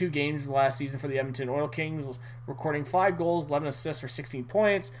played 22 games last season for the Edmonton Oil Kings, recording 5 goals, 11 assists for 16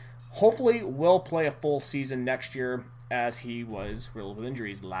 points. Hopefully will play a full season next year, as he was riddled with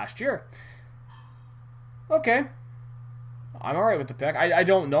injuries last year. Okay. I'm alright with the pick. I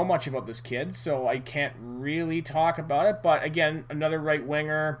don't know much about this kid, so I can't really talk about it. But again, another right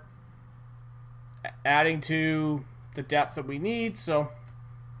winger, adding to the depth that we need, so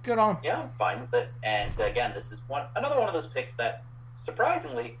good on. Yeah, I'm fine with it. And again, this is another one of those picks that,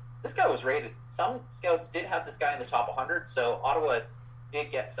 surprisingly, this guy was rated. Some scouts did have this guy in the top 100, so Ottawa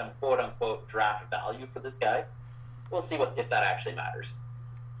did get some quote-unquote draft value for this guy. We'll see if that actually matters.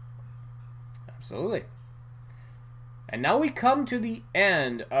 Absolutely. And now we come to the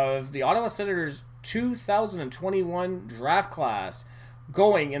end of the Ottawa Senators 2021 draft class.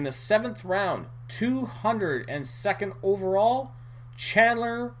 Going in the 7th round, 202nd overall,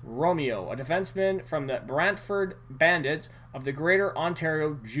 Chandler Romeo, a defenseman from the Brantford Bandits of the Greater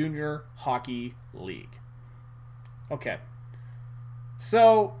Ontario Junior Hockey League. Okay.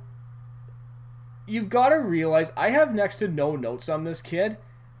 So, you've got to realize I have next to no notes on this kid.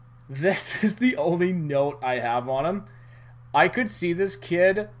 This is the only note I have on him. I could see this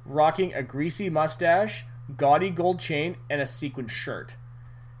kid rocking a greasy mustache, gaudy gold chain, and a sequin shirt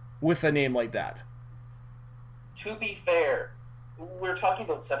with a name like that. To be fair, we're talking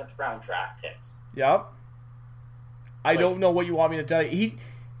about 7th round draft picks. Yep. I don't know what you want me to tell you.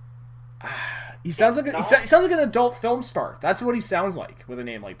 He sounds like he sounds like an adult film star. That's what he sounds like with a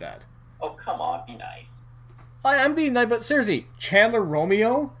name like that. Oh, come on, be nice. I'm being nice, but seriously, Chandler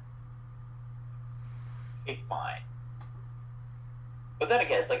Romeo? Okay, fine. But then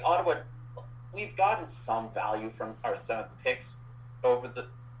again, it's like Ottawa, we've gotten some value from our 7th picks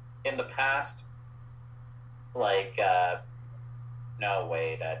in the past. Like, no,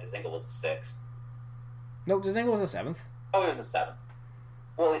 wait, Dzingel was a 6th. No, Dzingel was a 7th. Oh, he was a 7th.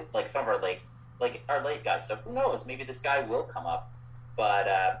 Well, like some of our late guys. So who knows? Maybe this guy will come up. But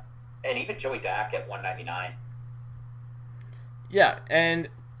and even Joey Dack at 199. Yeah, and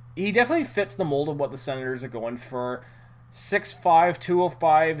he definitely fits the mold of what the Senators are going for. 6'5",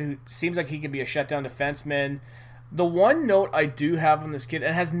 205, who seems like he could be a shutdown defenseman. The one note I do have on this kid,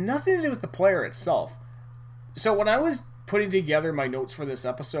 and it has nothing to do with the player itself. So when I was putting together my notes for this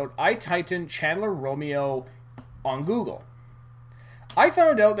episode, I typed in Chandler Romeo on Google. I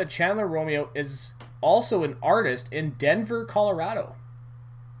found out that Chandler Romeo is also an artist in Denver, Colorado.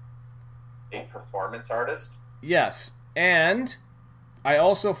 A performance artist? Yes, and I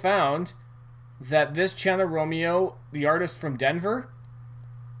also found that this Chandler Romeo, the artist from Denver,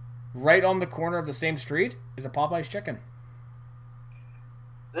 right on the corner of the same street, is a Popeye's chicken.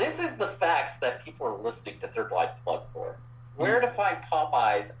 This is the facts that people are listening to Third Line Plug for. Where to find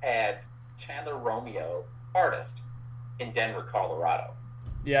Popeyes and Chandler Romeo, artist, in Denver, Colorado.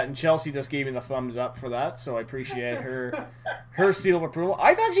 Yeah, and Chelsea just gave me the thumbs up for that, so I appreciate her seal of approval.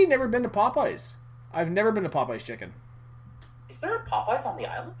 I've actually never been to Popeyes. I've never been to Popeye's chicken. Is there a Popeyes on the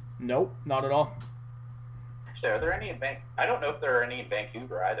island? Nope, not at all. Actually, are there any in Vancouver? I don't know if there are any in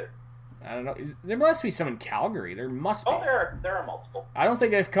Vancouver either. I don't know. There must be some in Calgary. There must be. Oh, there are multiple. I don't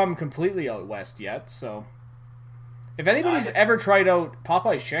think they've come completely out west yet, so... If anybody's ever tried out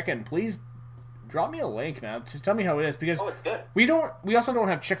Popeye's chicken, please drop me a link, man. Just tell me how it is, because... Oh, it's good. We also don't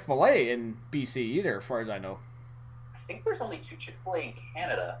have Chick-fil-A in BC either, as far as I know. I think there's only 2 Chick-fil-A in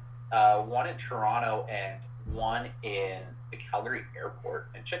Canada. One in Toronto and one in the Calgary airport.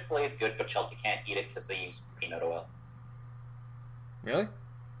 And Chick-fil-A is good, but Chelsea can't eat it because they use peanut oil. Really?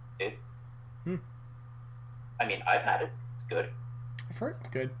 I mean, I've had it. It's good. I've heard it's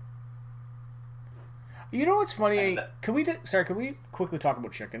good. You know what's funny? Can we quickly talk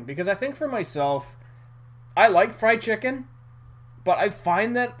about chicken? Because I think for myself, I like fried chicken, but I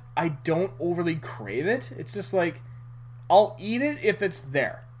find that I don't overly crave it. It's just like, I'll eat it if it's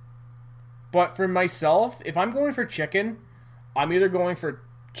there. But for myself, if I'm going for chicken, I'm either going for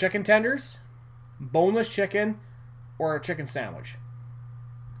chicken tenders, boneless chicken, or a chicken sandwich.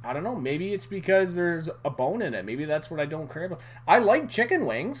 I don't know. Maybe it's because there's a bone in it. Maybe that's what I don't crave. I like chicken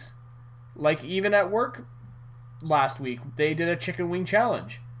wings. Like, even at work last week, they did a chicken wing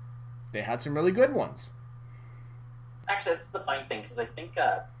challenge. They had some really good ones. Actually, that's the funny thing, because I think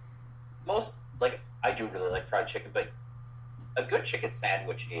I do really like fried chicken, but a good chicken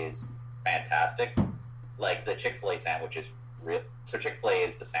sandwich is fantastic. Like, the Chick-fil-A sandwich is real. So Chick-fil-A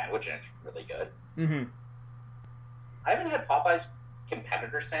is the sandwich, and it's really good. Mm-hmm. I haven't had Popeyes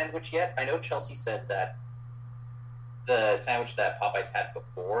competitor sandwich yet. I know Chelsea said that the sandwich that Popeyes had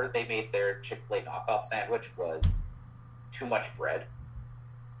before they made their Chick-fil-A knockoff sandwich was too much bread.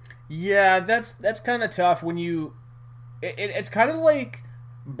 Yeah, that's kind of tough when you... It's kind of like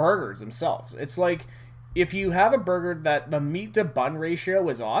burgers themselves. It's like if you have a burger that the meat to bun ratio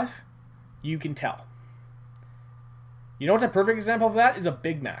is off, you can tell. You know what's a perfect example of that? Is a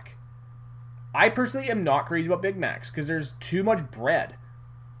Big Mac. I personally am not crazy about Big Macs because there's too much bread.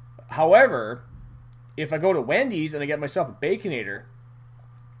 However, if I go to Wendy's and I get myself a Baconator,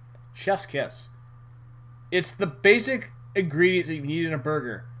 chef's kiss. It's the basic ingredients that you need in a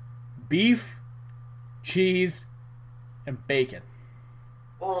burger. Beef, cheese, and bacon.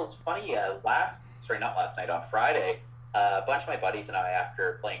 Well, it was funny, not last night, on Friday, a bunch of my buddies and I,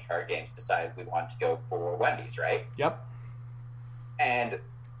 after playing card games, decided we wanted to go for Wendy's, right? Yep. And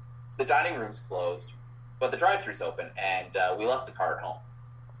the dining room's closed, but the drive-thru's open, and we left the car at home.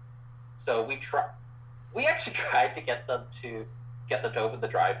 So we actually tried to get them to open the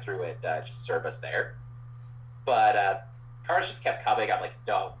drive-thru and just serve us there. But cars just kept coming. I'm like,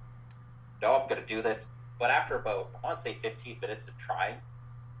 no, I'm going to do this. But after about, I want to say 15 minutes of trying,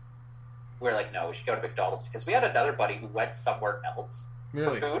 we were like, no, we should go to McDonald's, because we had another buddy who went somewhere else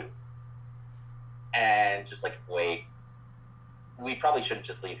Really? for food. And just like, wait, we probably shouldn't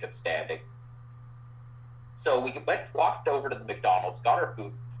just leave him standing. So we walked over to the McDonald's, got our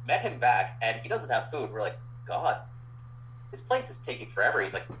food, met him back, and he doesn't have food. We're like, God, this place is taking forever.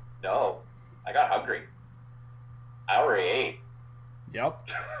 He's like, no, I got hungry. I already ate. Yep.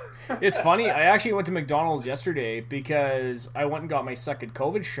 It's funny, I actually went to McDonald's yesterday because I went and got my second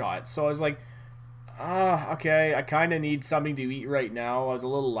COVID shot. So I was like, okay, I kind of need something to eat right now. I was a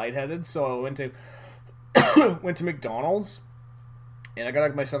little lightheaded, so I went to McDonald's. And I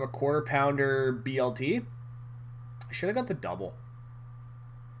got myself a quarter pounder BLT. I should have got the double.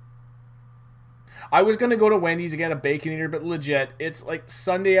 I was going to go to Wendy's again, a Baconator, but legit, it's like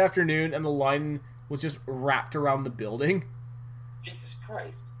Sunday afternoon and the line was just wrapped around the building. Jesus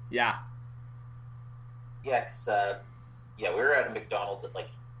Christ. Yeah. Yeah, because, we were at McDonald's at like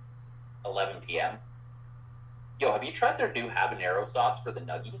 11 p.m. Yo, have you tried their new habanero sauce for the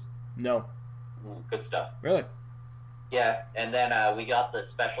nuggies? No. Ooh, good stuff. Really? Yeah, and then we got the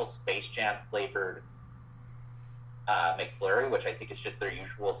special Space Jam flavored McFlurry, which I think is just their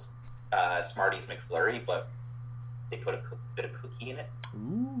usual Smarties McFlurry, but they put a bit of cookie in it.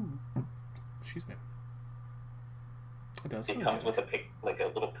 Ooh. Excuse me. It does. It comes with a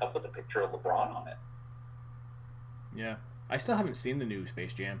little cup with a picture of LeBron on it. Yeah. I still haven't seen the new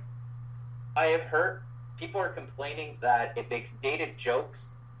Space Jam. I have heard people are complaining that it makes dated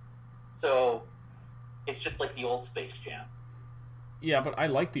jokes, so it's just like the old Space Jam. Yeah, but I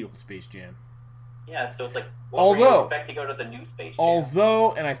like the old Space Jam. Yeah, so it's like, what do you expect to go to the new Space Jam?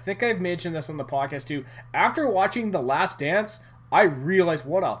 Although, and I think I've mentioned this on the podcast too, after watching The Last Dance, I realized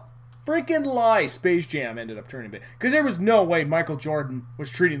what a freaking lie Space Jam ended up turning into. Because there was no way Michael Jordan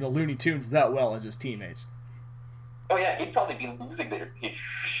was treating the Looney Tunes that well as his teammates. Oh yeah, he'd probably be losing his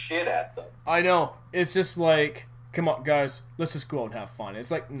shit at them. I know. It's just like, come on, guys, let's just go out and have fun.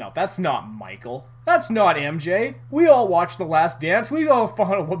 It's like, no, that's not Michael. That's not MJ. We all watched The Last Dance. We all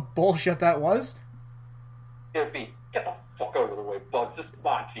found out what bullshit that was. It would be, get the fuck out of the way, Bugs. This is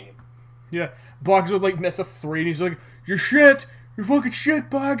my team. Yeah, Bugs would like miss a 3 and he's like, you're shit. You're fucking shit,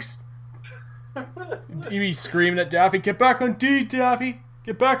 Bugs. He'd be screaming at Daffy, get back on D, Daffy.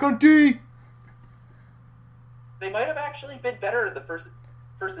 Get back on D. They might have actually been better in the first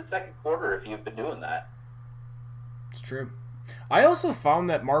and second quarter if you've been doing that. It's true. I also found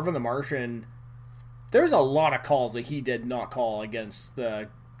that Marvin the Martian, there's a lot of calls that he did not call against the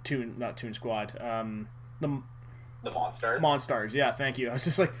Toon Squad. The Monstars. Monstars, yeah, thank you. I was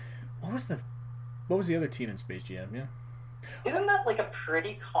just like, what was the other team in Space Jam? Yeah. Isn't that like a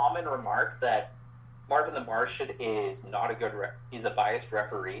pretty common remark that Marvin the Martian is not a good is a biased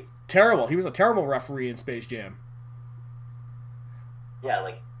referee? Terrible. He was a terrible referee in Space Jam. Yeah,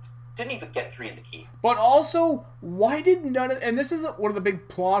 like didn't even get 3 in the key. But also, why did none of... And this is one of the big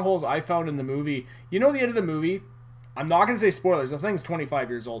plot holes I found in the movie. You know the end of the movie? I'm not going to say spoilers. The thing's 25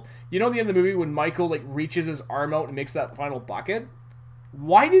 years old. You know the end of the movie when Michael like reaches his arm out and makes that final bucket?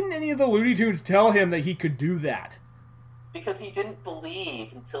 Why didn't any of the Looney Tunes tell him that he could do that? Because he didn't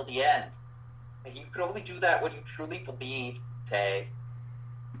believe until the end. You could only do that when you truly believed, Tay.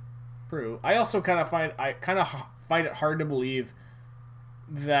 True. I also kind of find it hard to believe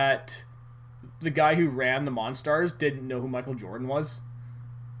that the guy who ran the Monstars didn't know who Michael Jordan was.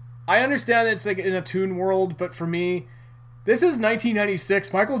 I understand it's like in a Toon world, but for me, this is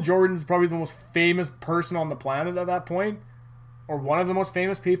 1996. Michael Jordan's probably the most famous person on the planet at that point. Or one of the most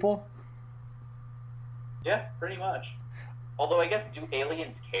famous people. Yeah, pretty much. Although I guess, do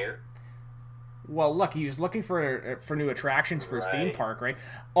aliens care? Well, look, he's looking for new attractions for his theme Right. park, right?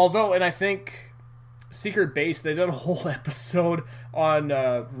 Although, and I think Secret Base, they did a whole episode on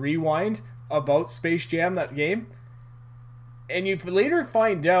Rewind about Space Jam, that game. And you later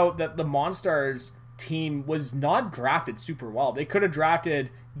find out that the Monstars team was not drafted super well. They could have drafted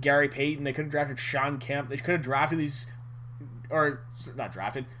Gary Payton, they could have drafted Sean Kemp, they could have drafted these, or not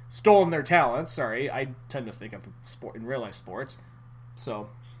drafted, stolen their talents. Sorry, I tend to think of sport in real life sports. So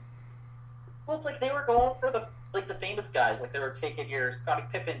Well, it's like they were going for the famous guys, like they were taking your Scottie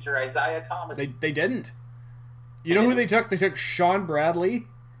Pippins, your Isaiah Thomas. they didn't. You know who they took? They took Sean Bradley,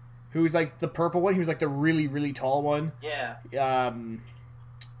 who was like the purple one. He was like the really, really tall one. Yeah.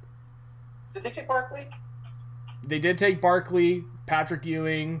 Did they take Barkley? They did take Barkley, Patrick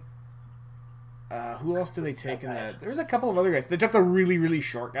Ewing. Who else did they take in that? There was a couple of other guys. They took the really, really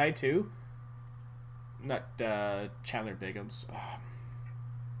short guy too. Not Chandler Bigums.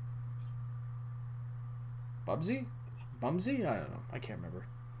 Bumsy? I don't know. I can't remember.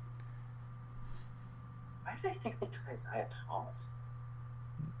 Why did I think they took Isaiah Thomas?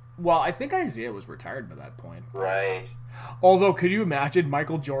 Well, I think Isaiah was retired by that point. Right. Although, could you imagine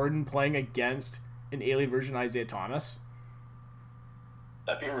Michael Jordan playing against an alien version of Isaiah Thomas?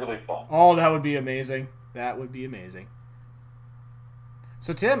 That'd be really fun. Oh, that would be amazing. That would be amazing.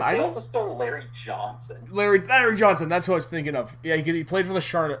 So, Tim, They also stole Larry Johnson. Larry Johnson, that's who I was thinking of. Yeah, he played for the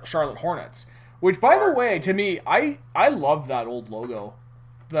Charlotte Hornets. Which, by the way, to me, I love that old logo.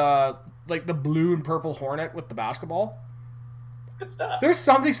 The blue and purple Hornet with the basketball. Good stuff. There's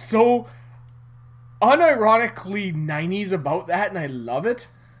something so unironically 90s about that, and I love it.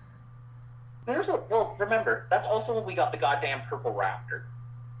 Remember, that's also when we got the goddamn purple raptor.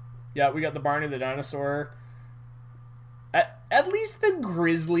 Yeah, we got the Barney the dinosaur. At least the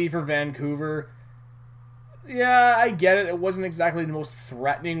Grizzly for Vancouver. Yeah, I get it. It wasn't exactly the most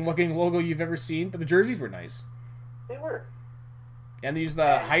threatening looking logo you've ever seen, but the jerseys were nice. They were. And they used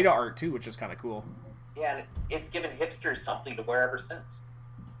the Haida art too, which is kind of cool. Yeah, and it's given hipsters something to wear ever since.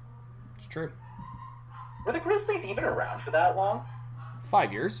 It's true. Were the Grizzlies even around for that long?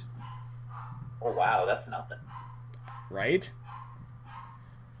 5 years, Oh, wow, that's nothing. right?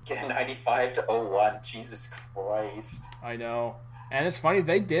 Yeah, 95 to 01. Jesus Christ. I know. And it's funny,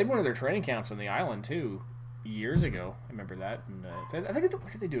 they did one of their training camps on the island too, years ago. I remember that. And I think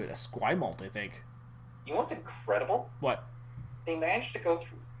what did they do? It Esquimalt, I think. You know what's incredible? What? They managed to go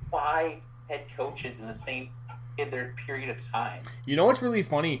through 5 head coaches in their period of time. You know what's really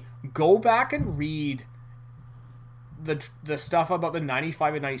funny? Go back and read the stuff about the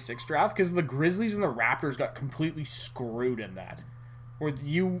 95 and 96 draft, because the Grizzlies and the Raptors got completely screwed in that. Where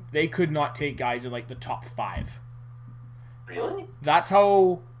they could not take guys in like the top 5. Really? That's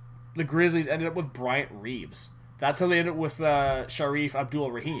how the Grizzlies ended up with Bryant Reeves. That's how they ended up with Sharif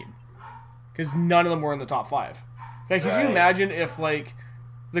Abdul-Rahim. Because none of them were in the top 5. Like, could you imagine if, like,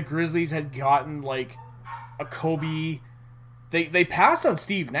 the Grizzlies had gotten, like, a Kobe... They passed on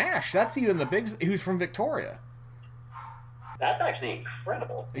Steve Nash. That's even the big... Who's from Victoria. That's actually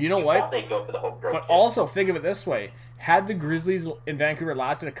incredible. You know what? Thought they'd go for the homegrown But kid. also, think of it this way. Had the Grizzlies in Vancouver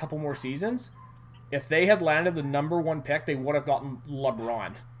lasted a couple more seasons, if they had landed the number 1 pick, they would have gotten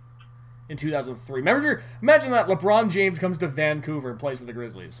LeBron in 2003. Imagine that LeBron James comes to Vancouver and plays for the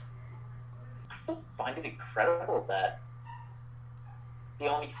Grizzlies. I still find it incredible that the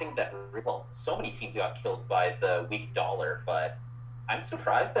only thing that... Well, so many teams got killed by the weak dollar, but I'm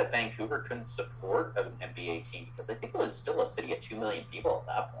surprised that Vancouver couldn't support an NBA team, because I think it was still a city of 2 million people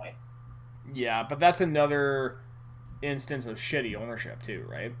at that point. Yeah, but that's another instance of shitty ownership too,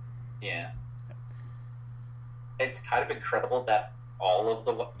 right? Yeah. It's kind of incredible that all of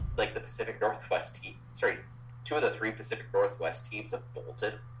the Pacific Northwest team, 2 of the 3 Pacific Northwest teams have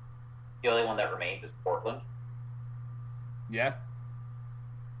bolted. The only one that remains is Portland. Yeah.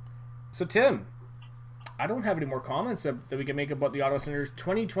 So, Tim, I don't have any more comments that we can make about the Ottawa Senators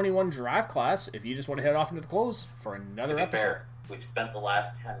 2021 draft class if you just want to head off into the close for another To be episode. fair, we've spent the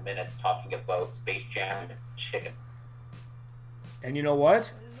last 10 minutes talking about Space Jam and chicken. And you know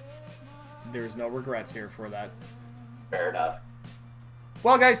what? There's no regrets here for that. Fair enough.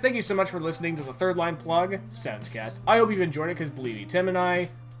 Well, guys, thank you so much for listening to the Third Line Plug Sensecast. I hope you've enjoyed it, because believe me, Tim and I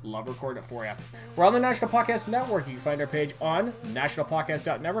love recording it for you. We're on the National Podcast Network. You can find our page on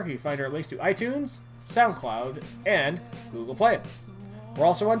nationalpodcast.network. You can find our links to iTunes, SoundCloud, and Google Play. We're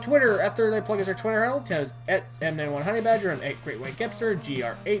also on Twitter. At Third Line Plug is our Twitter handle. Tim is at M91HoneyBadger. I'm at Great White Gipster,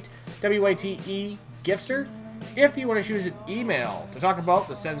 GR8WYTE Gipster. If you want to shoot us an email to talk about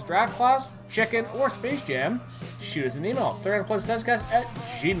the Sens draft class, Chicken, or Space Jam, shoot us an email,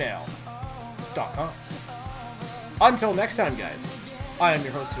 thirdlineplugsenscast@gmail.com. Until next time, guys, I am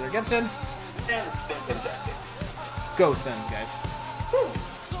your host, Taylor Gibson. And it's been Tim Jackson. Go Sens, guys. Woo.